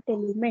pivot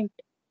element.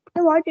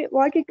 So the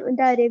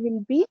array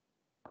will be,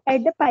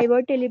 at the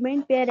pivot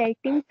element we are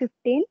writing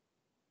 15,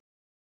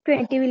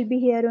 20 will be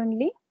here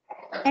only,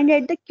 and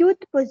at the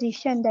qth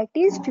position, that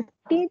is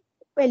 15th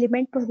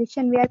element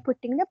position, we are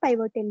putting the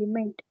pivot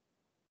element.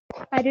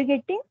 Are you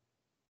getting?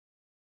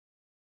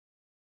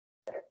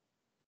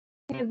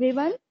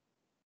 Everyone?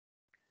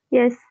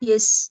 Yes.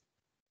 Yes.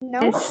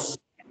 Now Yes.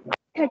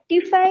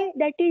 35,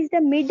 that is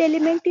the mid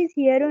element, is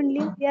here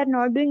only. We are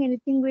not doing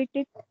anything with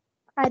it.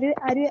 Are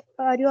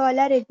you all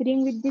are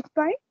agreeing with this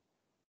point?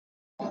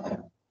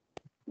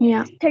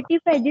 Yeah.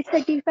 35, this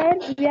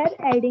 35 we are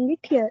adding it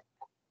here.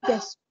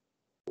 Yes.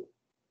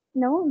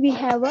 Now we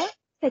have a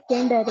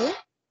second array.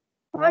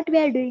 What we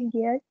are doing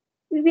here,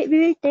 we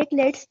will take,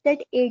 let's that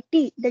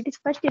 80, that is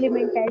first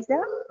element, as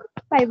a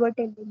pivot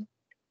element.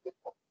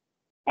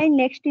 And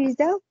next is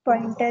the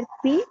pointer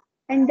P,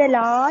 and the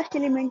last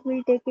element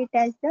will take it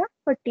as the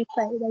 45,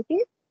 that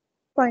is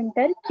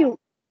pointer Q.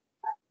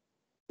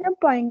 The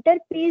pointer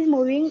P is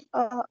moving,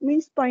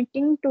 means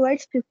pointing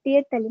towards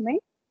 50th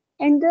element,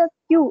 and the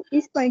Q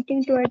is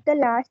pointing towards the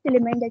last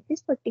element, that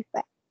is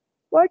 45.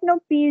 What now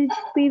P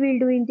will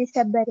do in this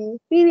subarray?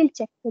 P will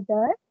check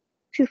whether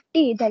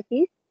 50, that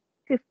is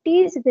 50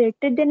 is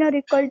greater than or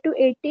equal to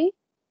 80.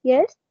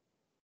 Yes?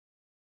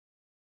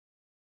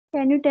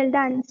 Can you tell the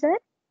answer?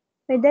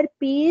 Whether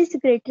P is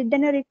greater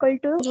than or equal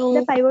to the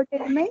No. pivot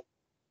element?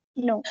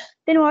 No.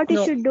 Then what it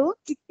No. should do?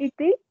 It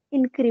will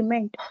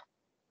increment.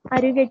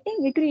 Are you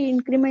getting? It will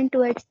increment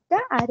towards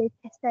the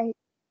RHS side.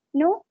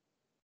 No,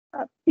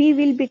 P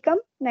will become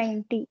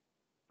 90.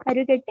 Are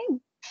you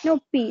getting? No,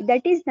 P,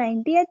 that is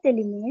 90th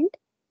element,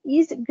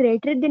 is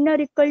greater than or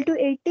equal to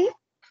 80.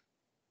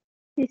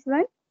 This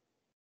one.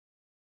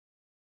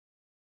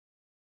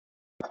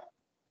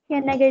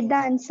 Can I get the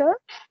answer?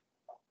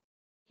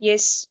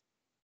 Yes.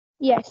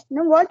 Yes.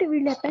 Now what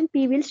will happen?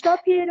 P will stop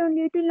here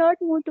only. It will not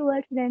move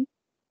towards them.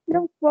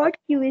 Now what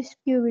Q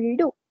will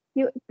do?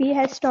 P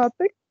has stopped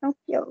it. Now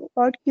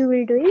what Q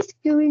will do is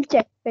Q will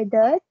check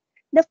whether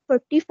the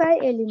 45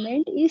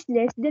 element is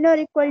less than or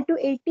equal to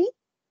 80.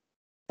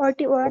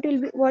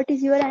 What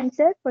is your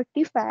answer?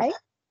 45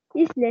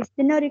 is less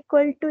than or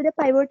equal to the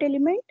pivot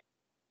element.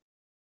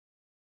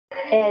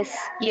 Yes.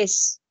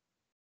 Yes.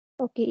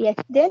 Okay, yes.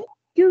 Then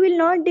Q will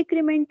not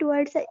decrement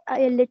towards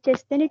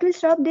LHS. Then it will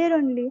stop there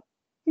only.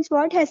 This is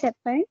what has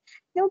happened.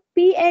 Now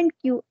P and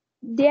Q,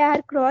 they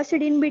are crossed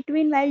in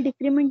between while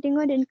decrementing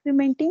or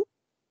incrementing.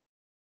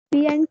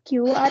 P and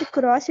Q are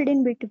crossed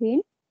in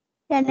between,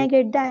 Can I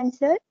get the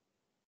answer?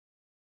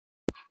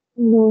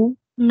 No.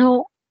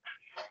 No.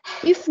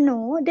 If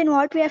no, then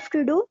what we have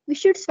to do? We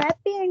should swap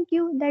P and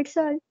Q. That's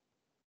all.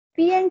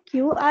 P and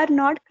Q are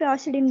not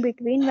crossed in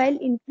between while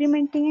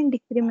incrementing and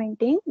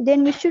decrementing.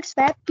 Then we should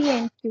swap P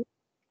and Q.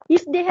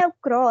 If they have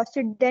crossed,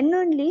 then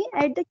only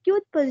at the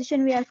Qth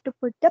position we have to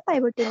put the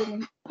pivot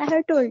element. I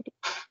have told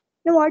you.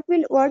 Now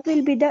what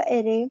will be the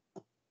array?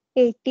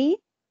 80,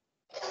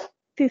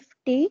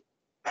 50,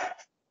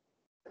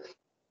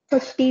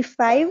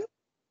 45,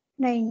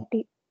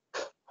 90.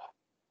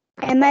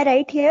 Am I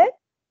right here?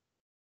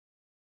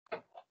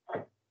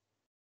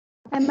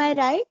 Am I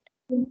right?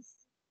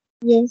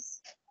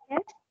 Yes.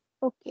 Yes.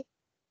 Okay.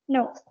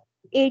 No.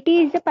 80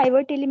 is the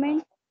pivot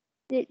element.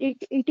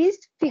 It is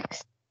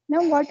fixed.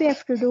 Now what we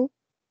have to do?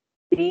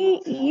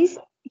 P is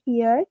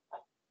here,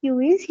 Q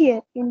is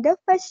here in the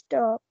first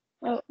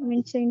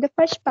means in the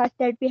first part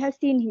that we have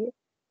seen here.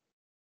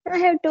 I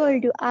have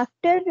told you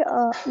after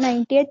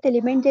 90th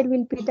element there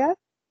will be the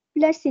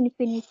plus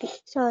infinity.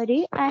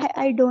 Sorry,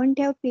 I don't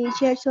have page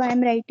here, so I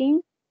am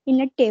writing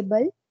in a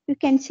table. You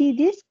can see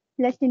this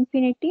plus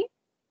infinity.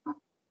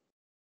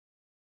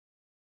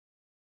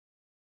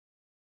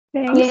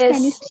 Friends, can you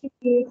Yes. see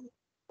it?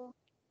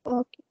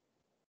 Okay.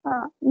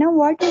 Now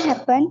what will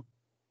happen?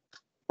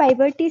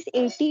 Pivot is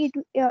 80.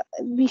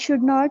 We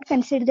should not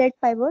consider that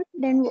pivot.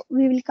 Then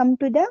we will come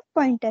to the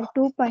pointer,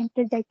 two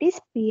pointers, that is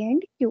P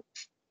and Q.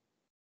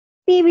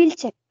 P will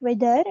check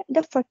whether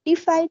the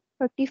 45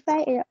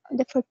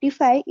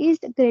 is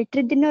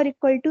greater than or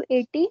equal to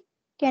 80.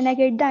 Can I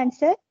get the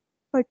answer?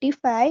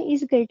 45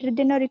 is greater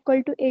than or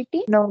equal to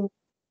 80? No.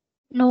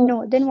 No.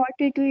 No. Then what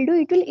it will do?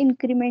 It will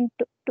increment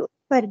to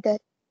further.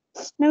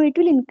 Now it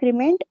will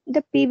increment.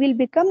 The P will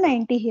become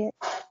 90 here.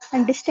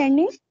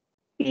 Understanding?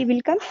 P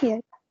will come here.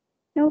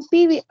 Now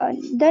the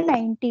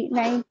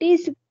 90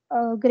 is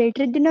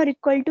greater than or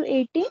equal to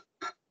 80?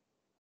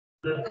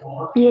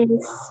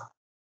 Yes.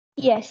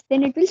 Yes,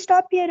 then it will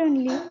stop here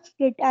only.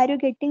 Are you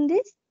getting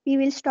this? P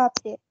will stop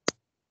there.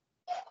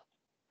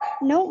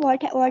 Now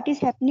what is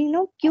happening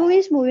now? Q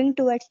is moving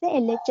towards the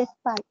LHS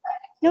part.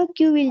 Now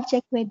Q will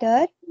check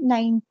whether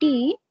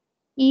 90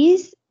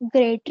 is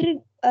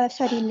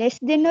less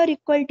than or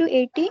equal to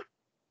 80.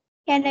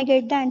 Can I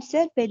get the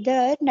answer?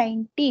 Whether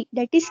 90,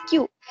 that is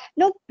Q.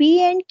 Now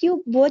P and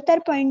Q both are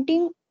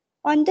pointing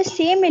on the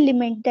same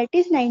element, that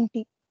is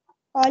 90.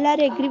 All are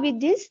agree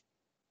with this?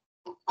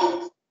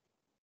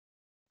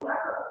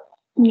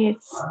 Yes.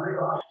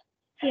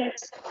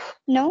 Yes.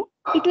 Now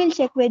it will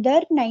check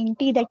whether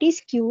 90, that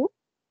is Q,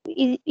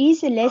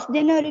 is less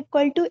than or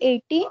equal to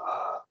 80.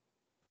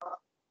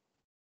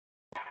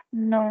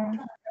 No.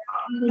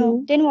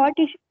 No. Then what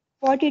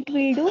it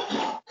will do?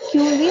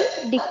 Q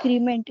will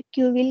decrement.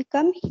 Q will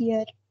come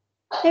here.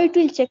 Now it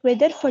will check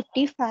whether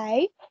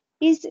 45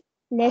 is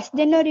less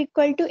than or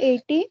equal to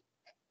 80.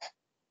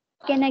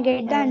 Can I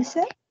get the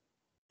answer?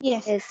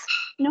 Yes. Yes.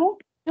 No.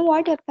 Now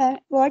what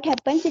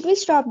happens? It will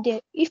stop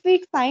there. If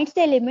it finds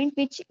the element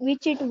which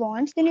it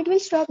wants, then it will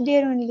stop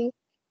there only.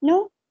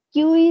 No.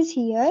 Q is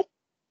here.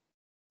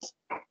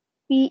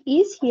 P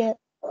is here.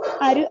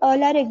 Are you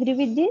all agree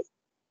with this?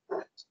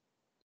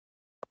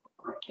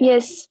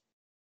 Yes.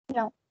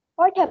 Now,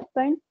 what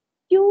happened?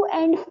 Q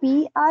and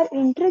P are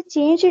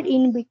interchanged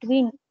in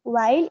between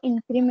while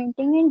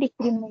incrementing and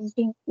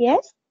decrementing.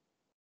 Yes?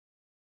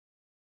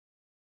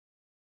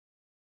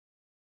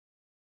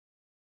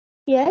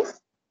 Yes?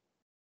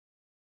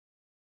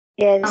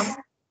 Yes.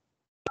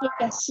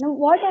 Yes. Now,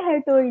 what I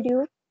have told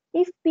you,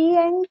 if P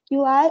and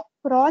Q are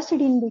crossed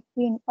in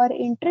between or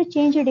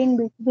interchanged in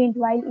between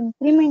while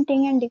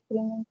incrementing and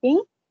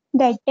decrementing,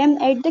 that time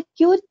at the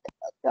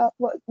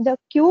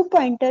Q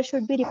pointer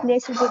should be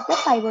replaced with the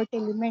pivot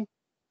element.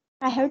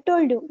 I have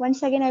told you.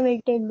 Once again, I will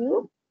tell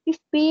you. If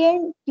P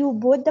and Q,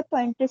 both the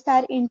pointers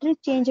are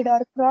interchanged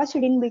or crossed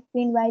in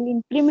between while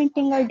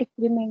incrementing or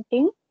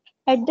decrementing,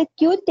 at the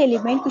Qth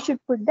element, we should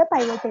put the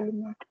pivot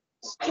element.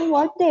 So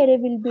what the array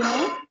will be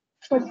now?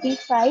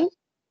 45,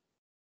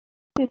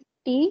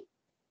 50,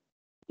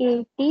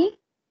 80,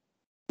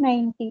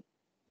 90.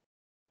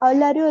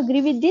 All are you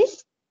agree with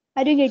this?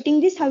 Are you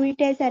getting this? How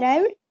it has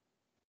arrived?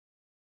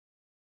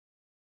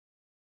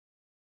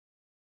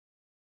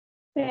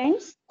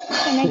 Friends,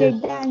 can I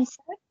get the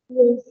answer?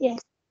 Yes. Yes.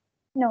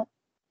 No.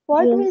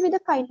 What Yes. will be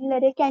the final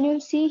array? Can you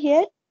see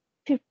here?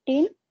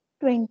 15,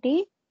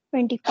 20,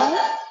 25,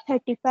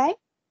 35,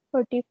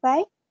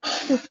 45,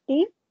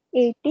 50,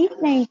 80,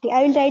 90.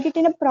 I will write it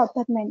in a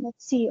proper manner.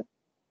 See here.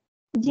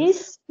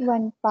 This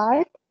one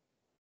part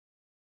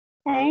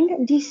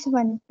and this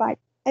one part.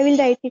 I will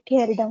write it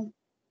here down.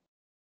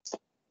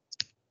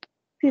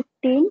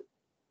 15,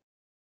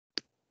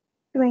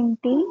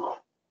 20,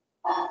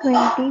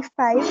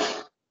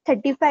 25,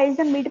 35 is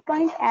the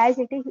midpoint as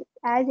it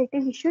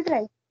is you should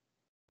write.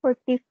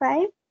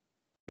 45,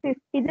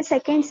 50, the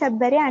second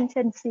sub-array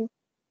answer C.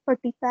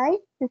 45,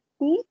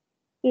 50,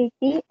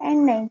 80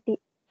 and 90.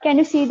 Can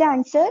you see the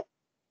answer?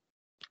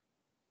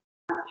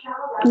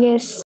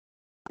 Yes.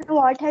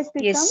 What has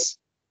become? Yes.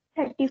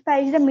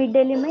 35 is the mid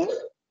element.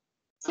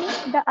 See,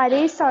 the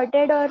array is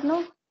sorted or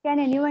no? Can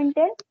anyone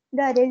tell?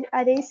 The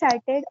array is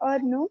sorted or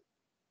no?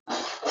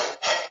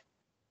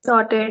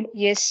 Sorted.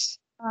 Yes.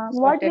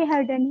 What we Sorted.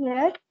 have done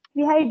here,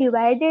 we have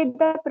divided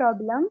the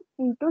problem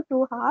into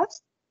two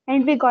halves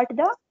and we got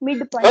the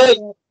midpoint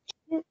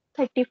here,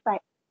 35.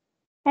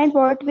 And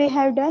what we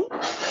have done,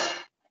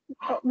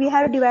 we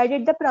have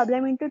divided the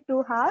problem into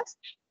two halves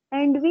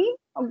and we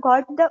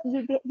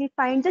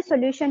find the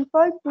solution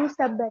for two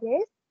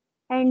subarrays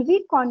and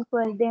we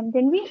conquer them.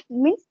 Then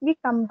we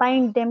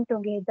combine them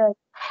together.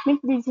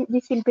 Means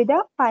this will be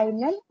the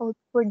final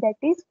output, that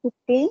is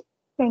 15,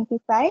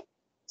 25.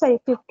 Sorry,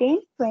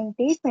 15,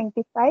 20,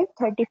 25,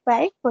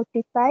 35,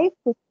 45,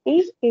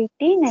 50,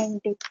 80,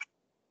 90.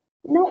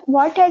 Now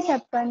what has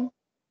happened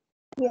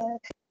here?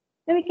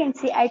 Now we can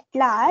see at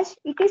last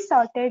it is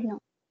sorted now.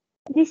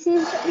 This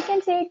is, we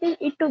can say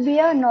it to be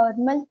a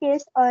normal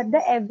case or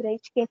the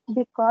average case,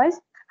 because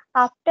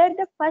after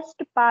the first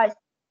pass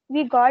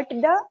we got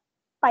the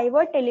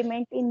pivot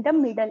element in the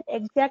middle,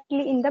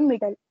 exactly in the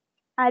middle.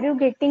 Are you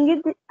getting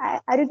it?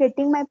 Are you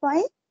getting my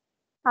point?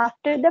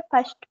 After the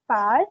first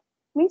pass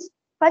means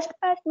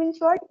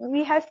what?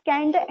 We have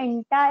scanned the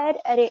entire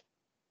array.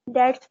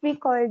 That's we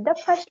call the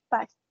first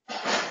pass.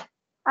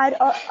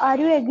 Are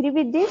you agree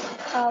with this?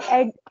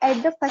 At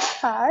the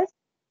first pass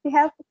we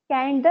have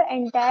scanned the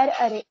entire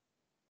array.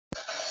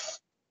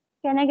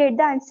 Can I get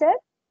the answer?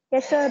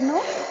 Yes or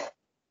no?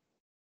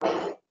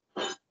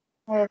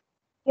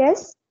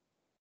 Yes.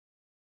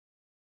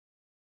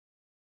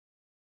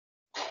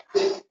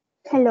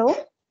 Hello.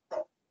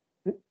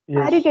 Yes.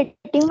 Are you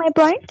getting my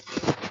point?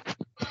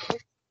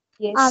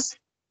 Yes.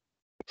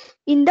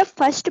 In the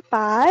first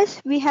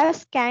pass, we have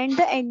scanned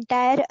the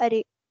entire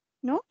array.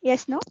 No?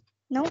 Yes, no?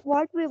 No,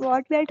 what we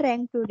are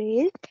trying to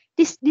do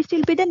is this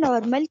will be the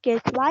normal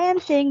case. Why I'm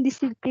saying this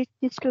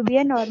to be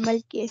a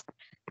normal case?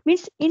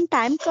 Means in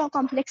time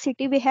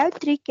complexity we have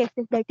three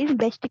cases, that is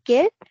best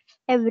case,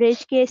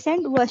 average case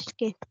and worst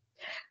case.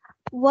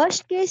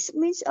 Worst case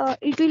means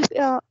it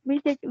will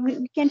means that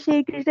we can say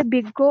it is a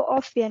big go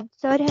of n.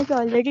 Sir has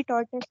already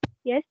taught us.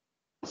 Yes,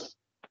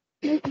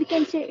 we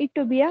can say it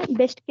to be a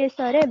best case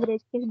or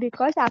average case,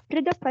 because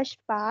after the first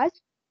pass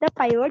the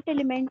pivot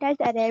element has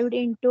arrived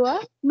into a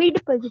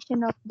mid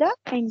position of the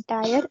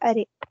entire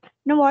array.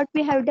 Now what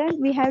we have done,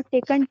 we have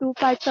taken two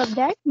parts of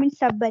that, means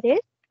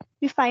subarrays.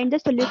 We find the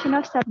solution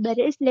of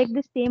subarrays like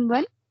the same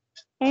one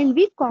and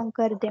we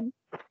conquer them.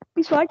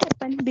 Is what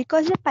happened,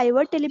 because the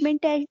pivot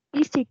element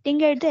is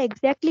sitting at the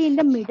exactly in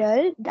the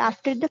middle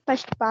after the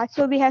first pass,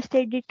 so we have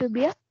said it to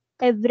be a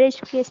average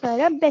case or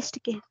a best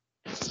case.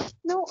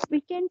 Now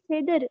we can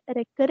say the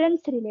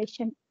recurrence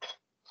relation.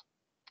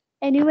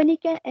 Anyone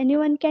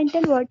can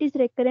tell what is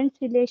recurrence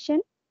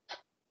relation?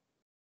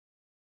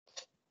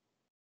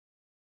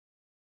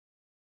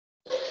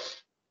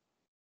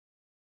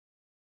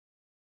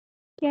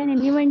 Can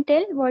anyone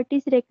tell what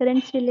is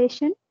recurrence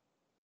relation?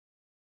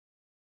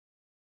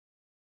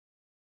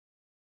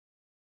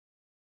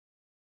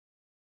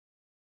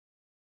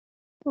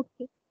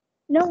 Okay.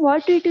 Now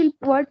what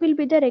will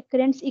be the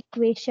recurrence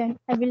equation?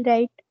 I will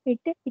write it.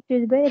 It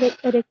will be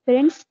a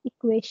recurrence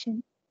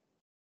equation.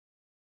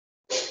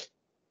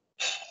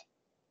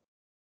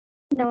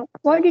 Now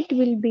what it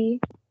will be?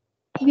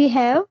 We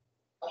have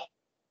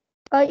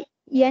a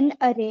n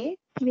array.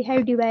 We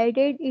have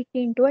divided it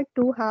into a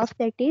two halves,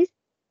 that is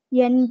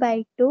n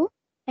by 2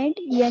 and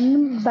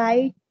n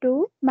by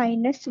 2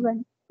 minus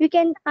 1. You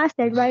can ask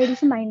that why it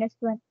is minus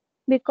 1,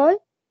 because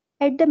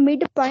at the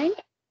midpoint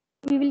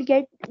we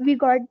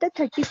got the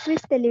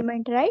 35th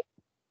element, right?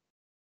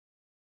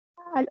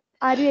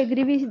 Are you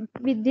agree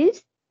with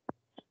this?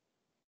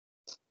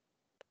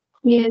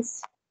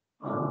 Yes.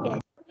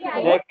 Yes.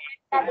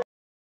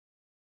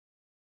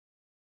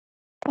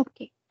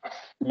 Okay.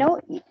 Now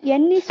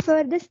n is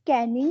for the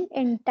scanning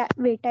and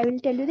wait, I will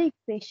tell you the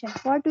equation.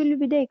 What will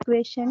be the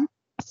equation?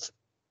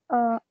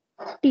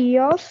 T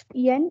of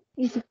n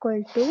is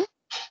equal to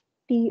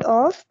T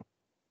of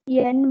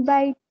n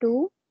by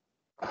 2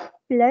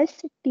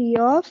 plus T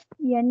of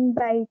n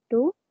by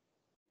 2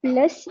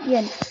 plus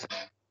n.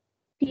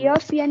 T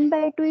of n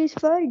by 2 is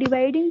for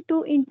dividing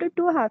 2 into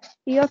 2 halves.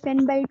 T of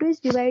n by 2 is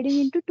dividing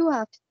into 2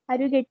 halves. Are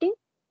you getting?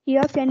 T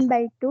of n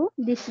by 2,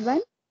 this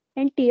one,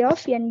 and T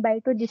of n by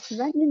 2, this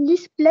one, and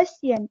this plus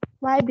n.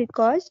 Why?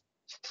 Because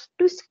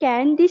to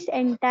scan this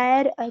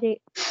entire array.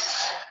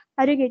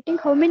 Are you getting?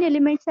 How many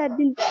elements are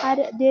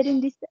there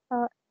in this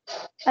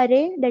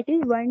array? That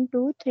is 1,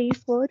 2, 3,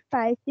 4,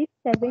 5, 6,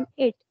 7,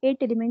 8. 8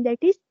 elements. That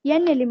is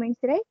n elements,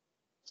 right?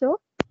 So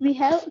we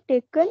have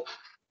taken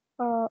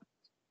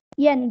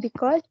n,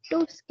 because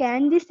to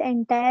scan this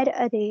entire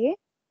array,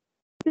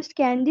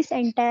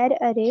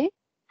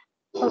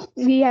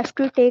 we have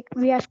to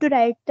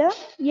write the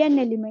n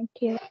element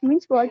here.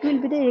 Means what will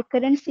be the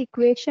recurrence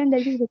equation,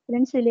 that is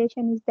recurrence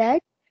relation, is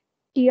that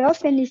T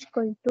of n is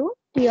equal to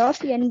T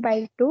of n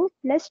by 2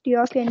 plus T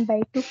of n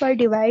by 2 for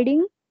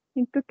dividing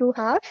into 2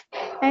 halves,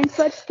 and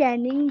for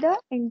scanning the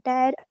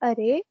entire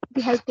array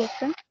we have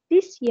taken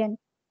this n.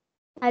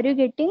 Are you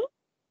getting?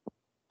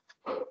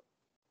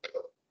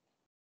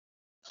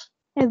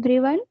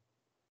 Everyone?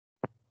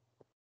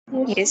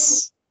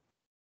 Yes.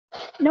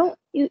 Now,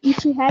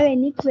 if you have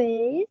any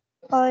queries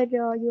or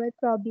your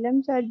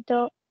problems or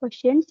the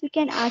questions, you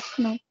can ask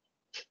now.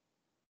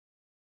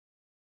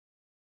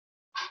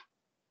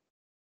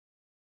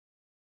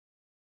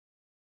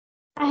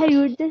 I have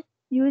used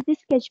this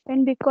sketch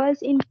pen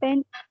because in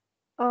pen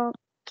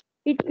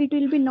it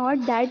will be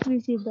not that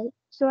visible.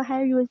 So I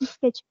have used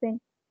sketch pen.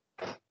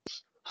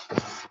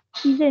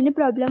 Is there any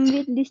problem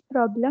with this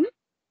problem?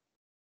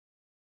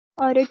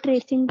 Or a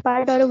tracing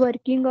part or a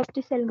working of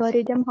this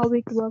algorithm, how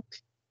it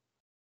works?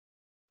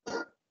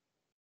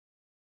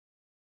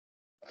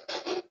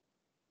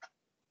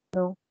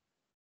 No.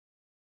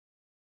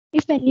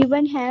 If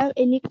anyone have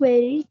any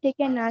queries, they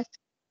can ask.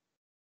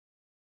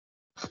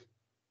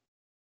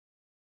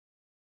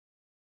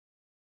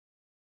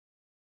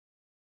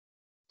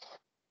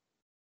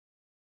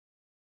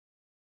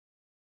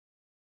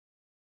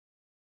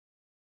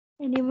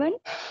 Anyone?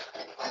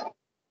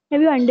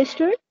 Have you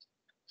understood?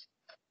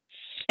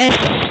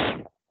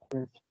 Yes.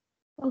 Yes.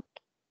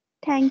 Okay.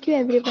 Thank you,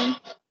 everyone.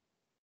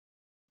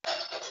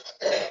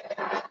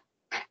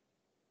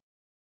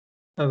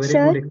 A very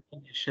Sir? good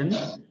explanation,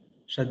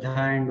 Shraddha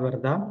and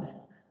Varda.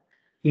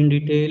 In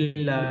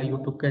detail,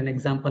 you took an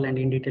example and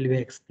in detail you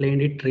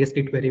explained it, traced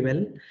it very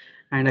well.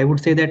 And I would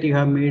say that you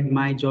have made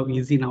my job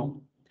easy now.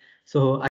 So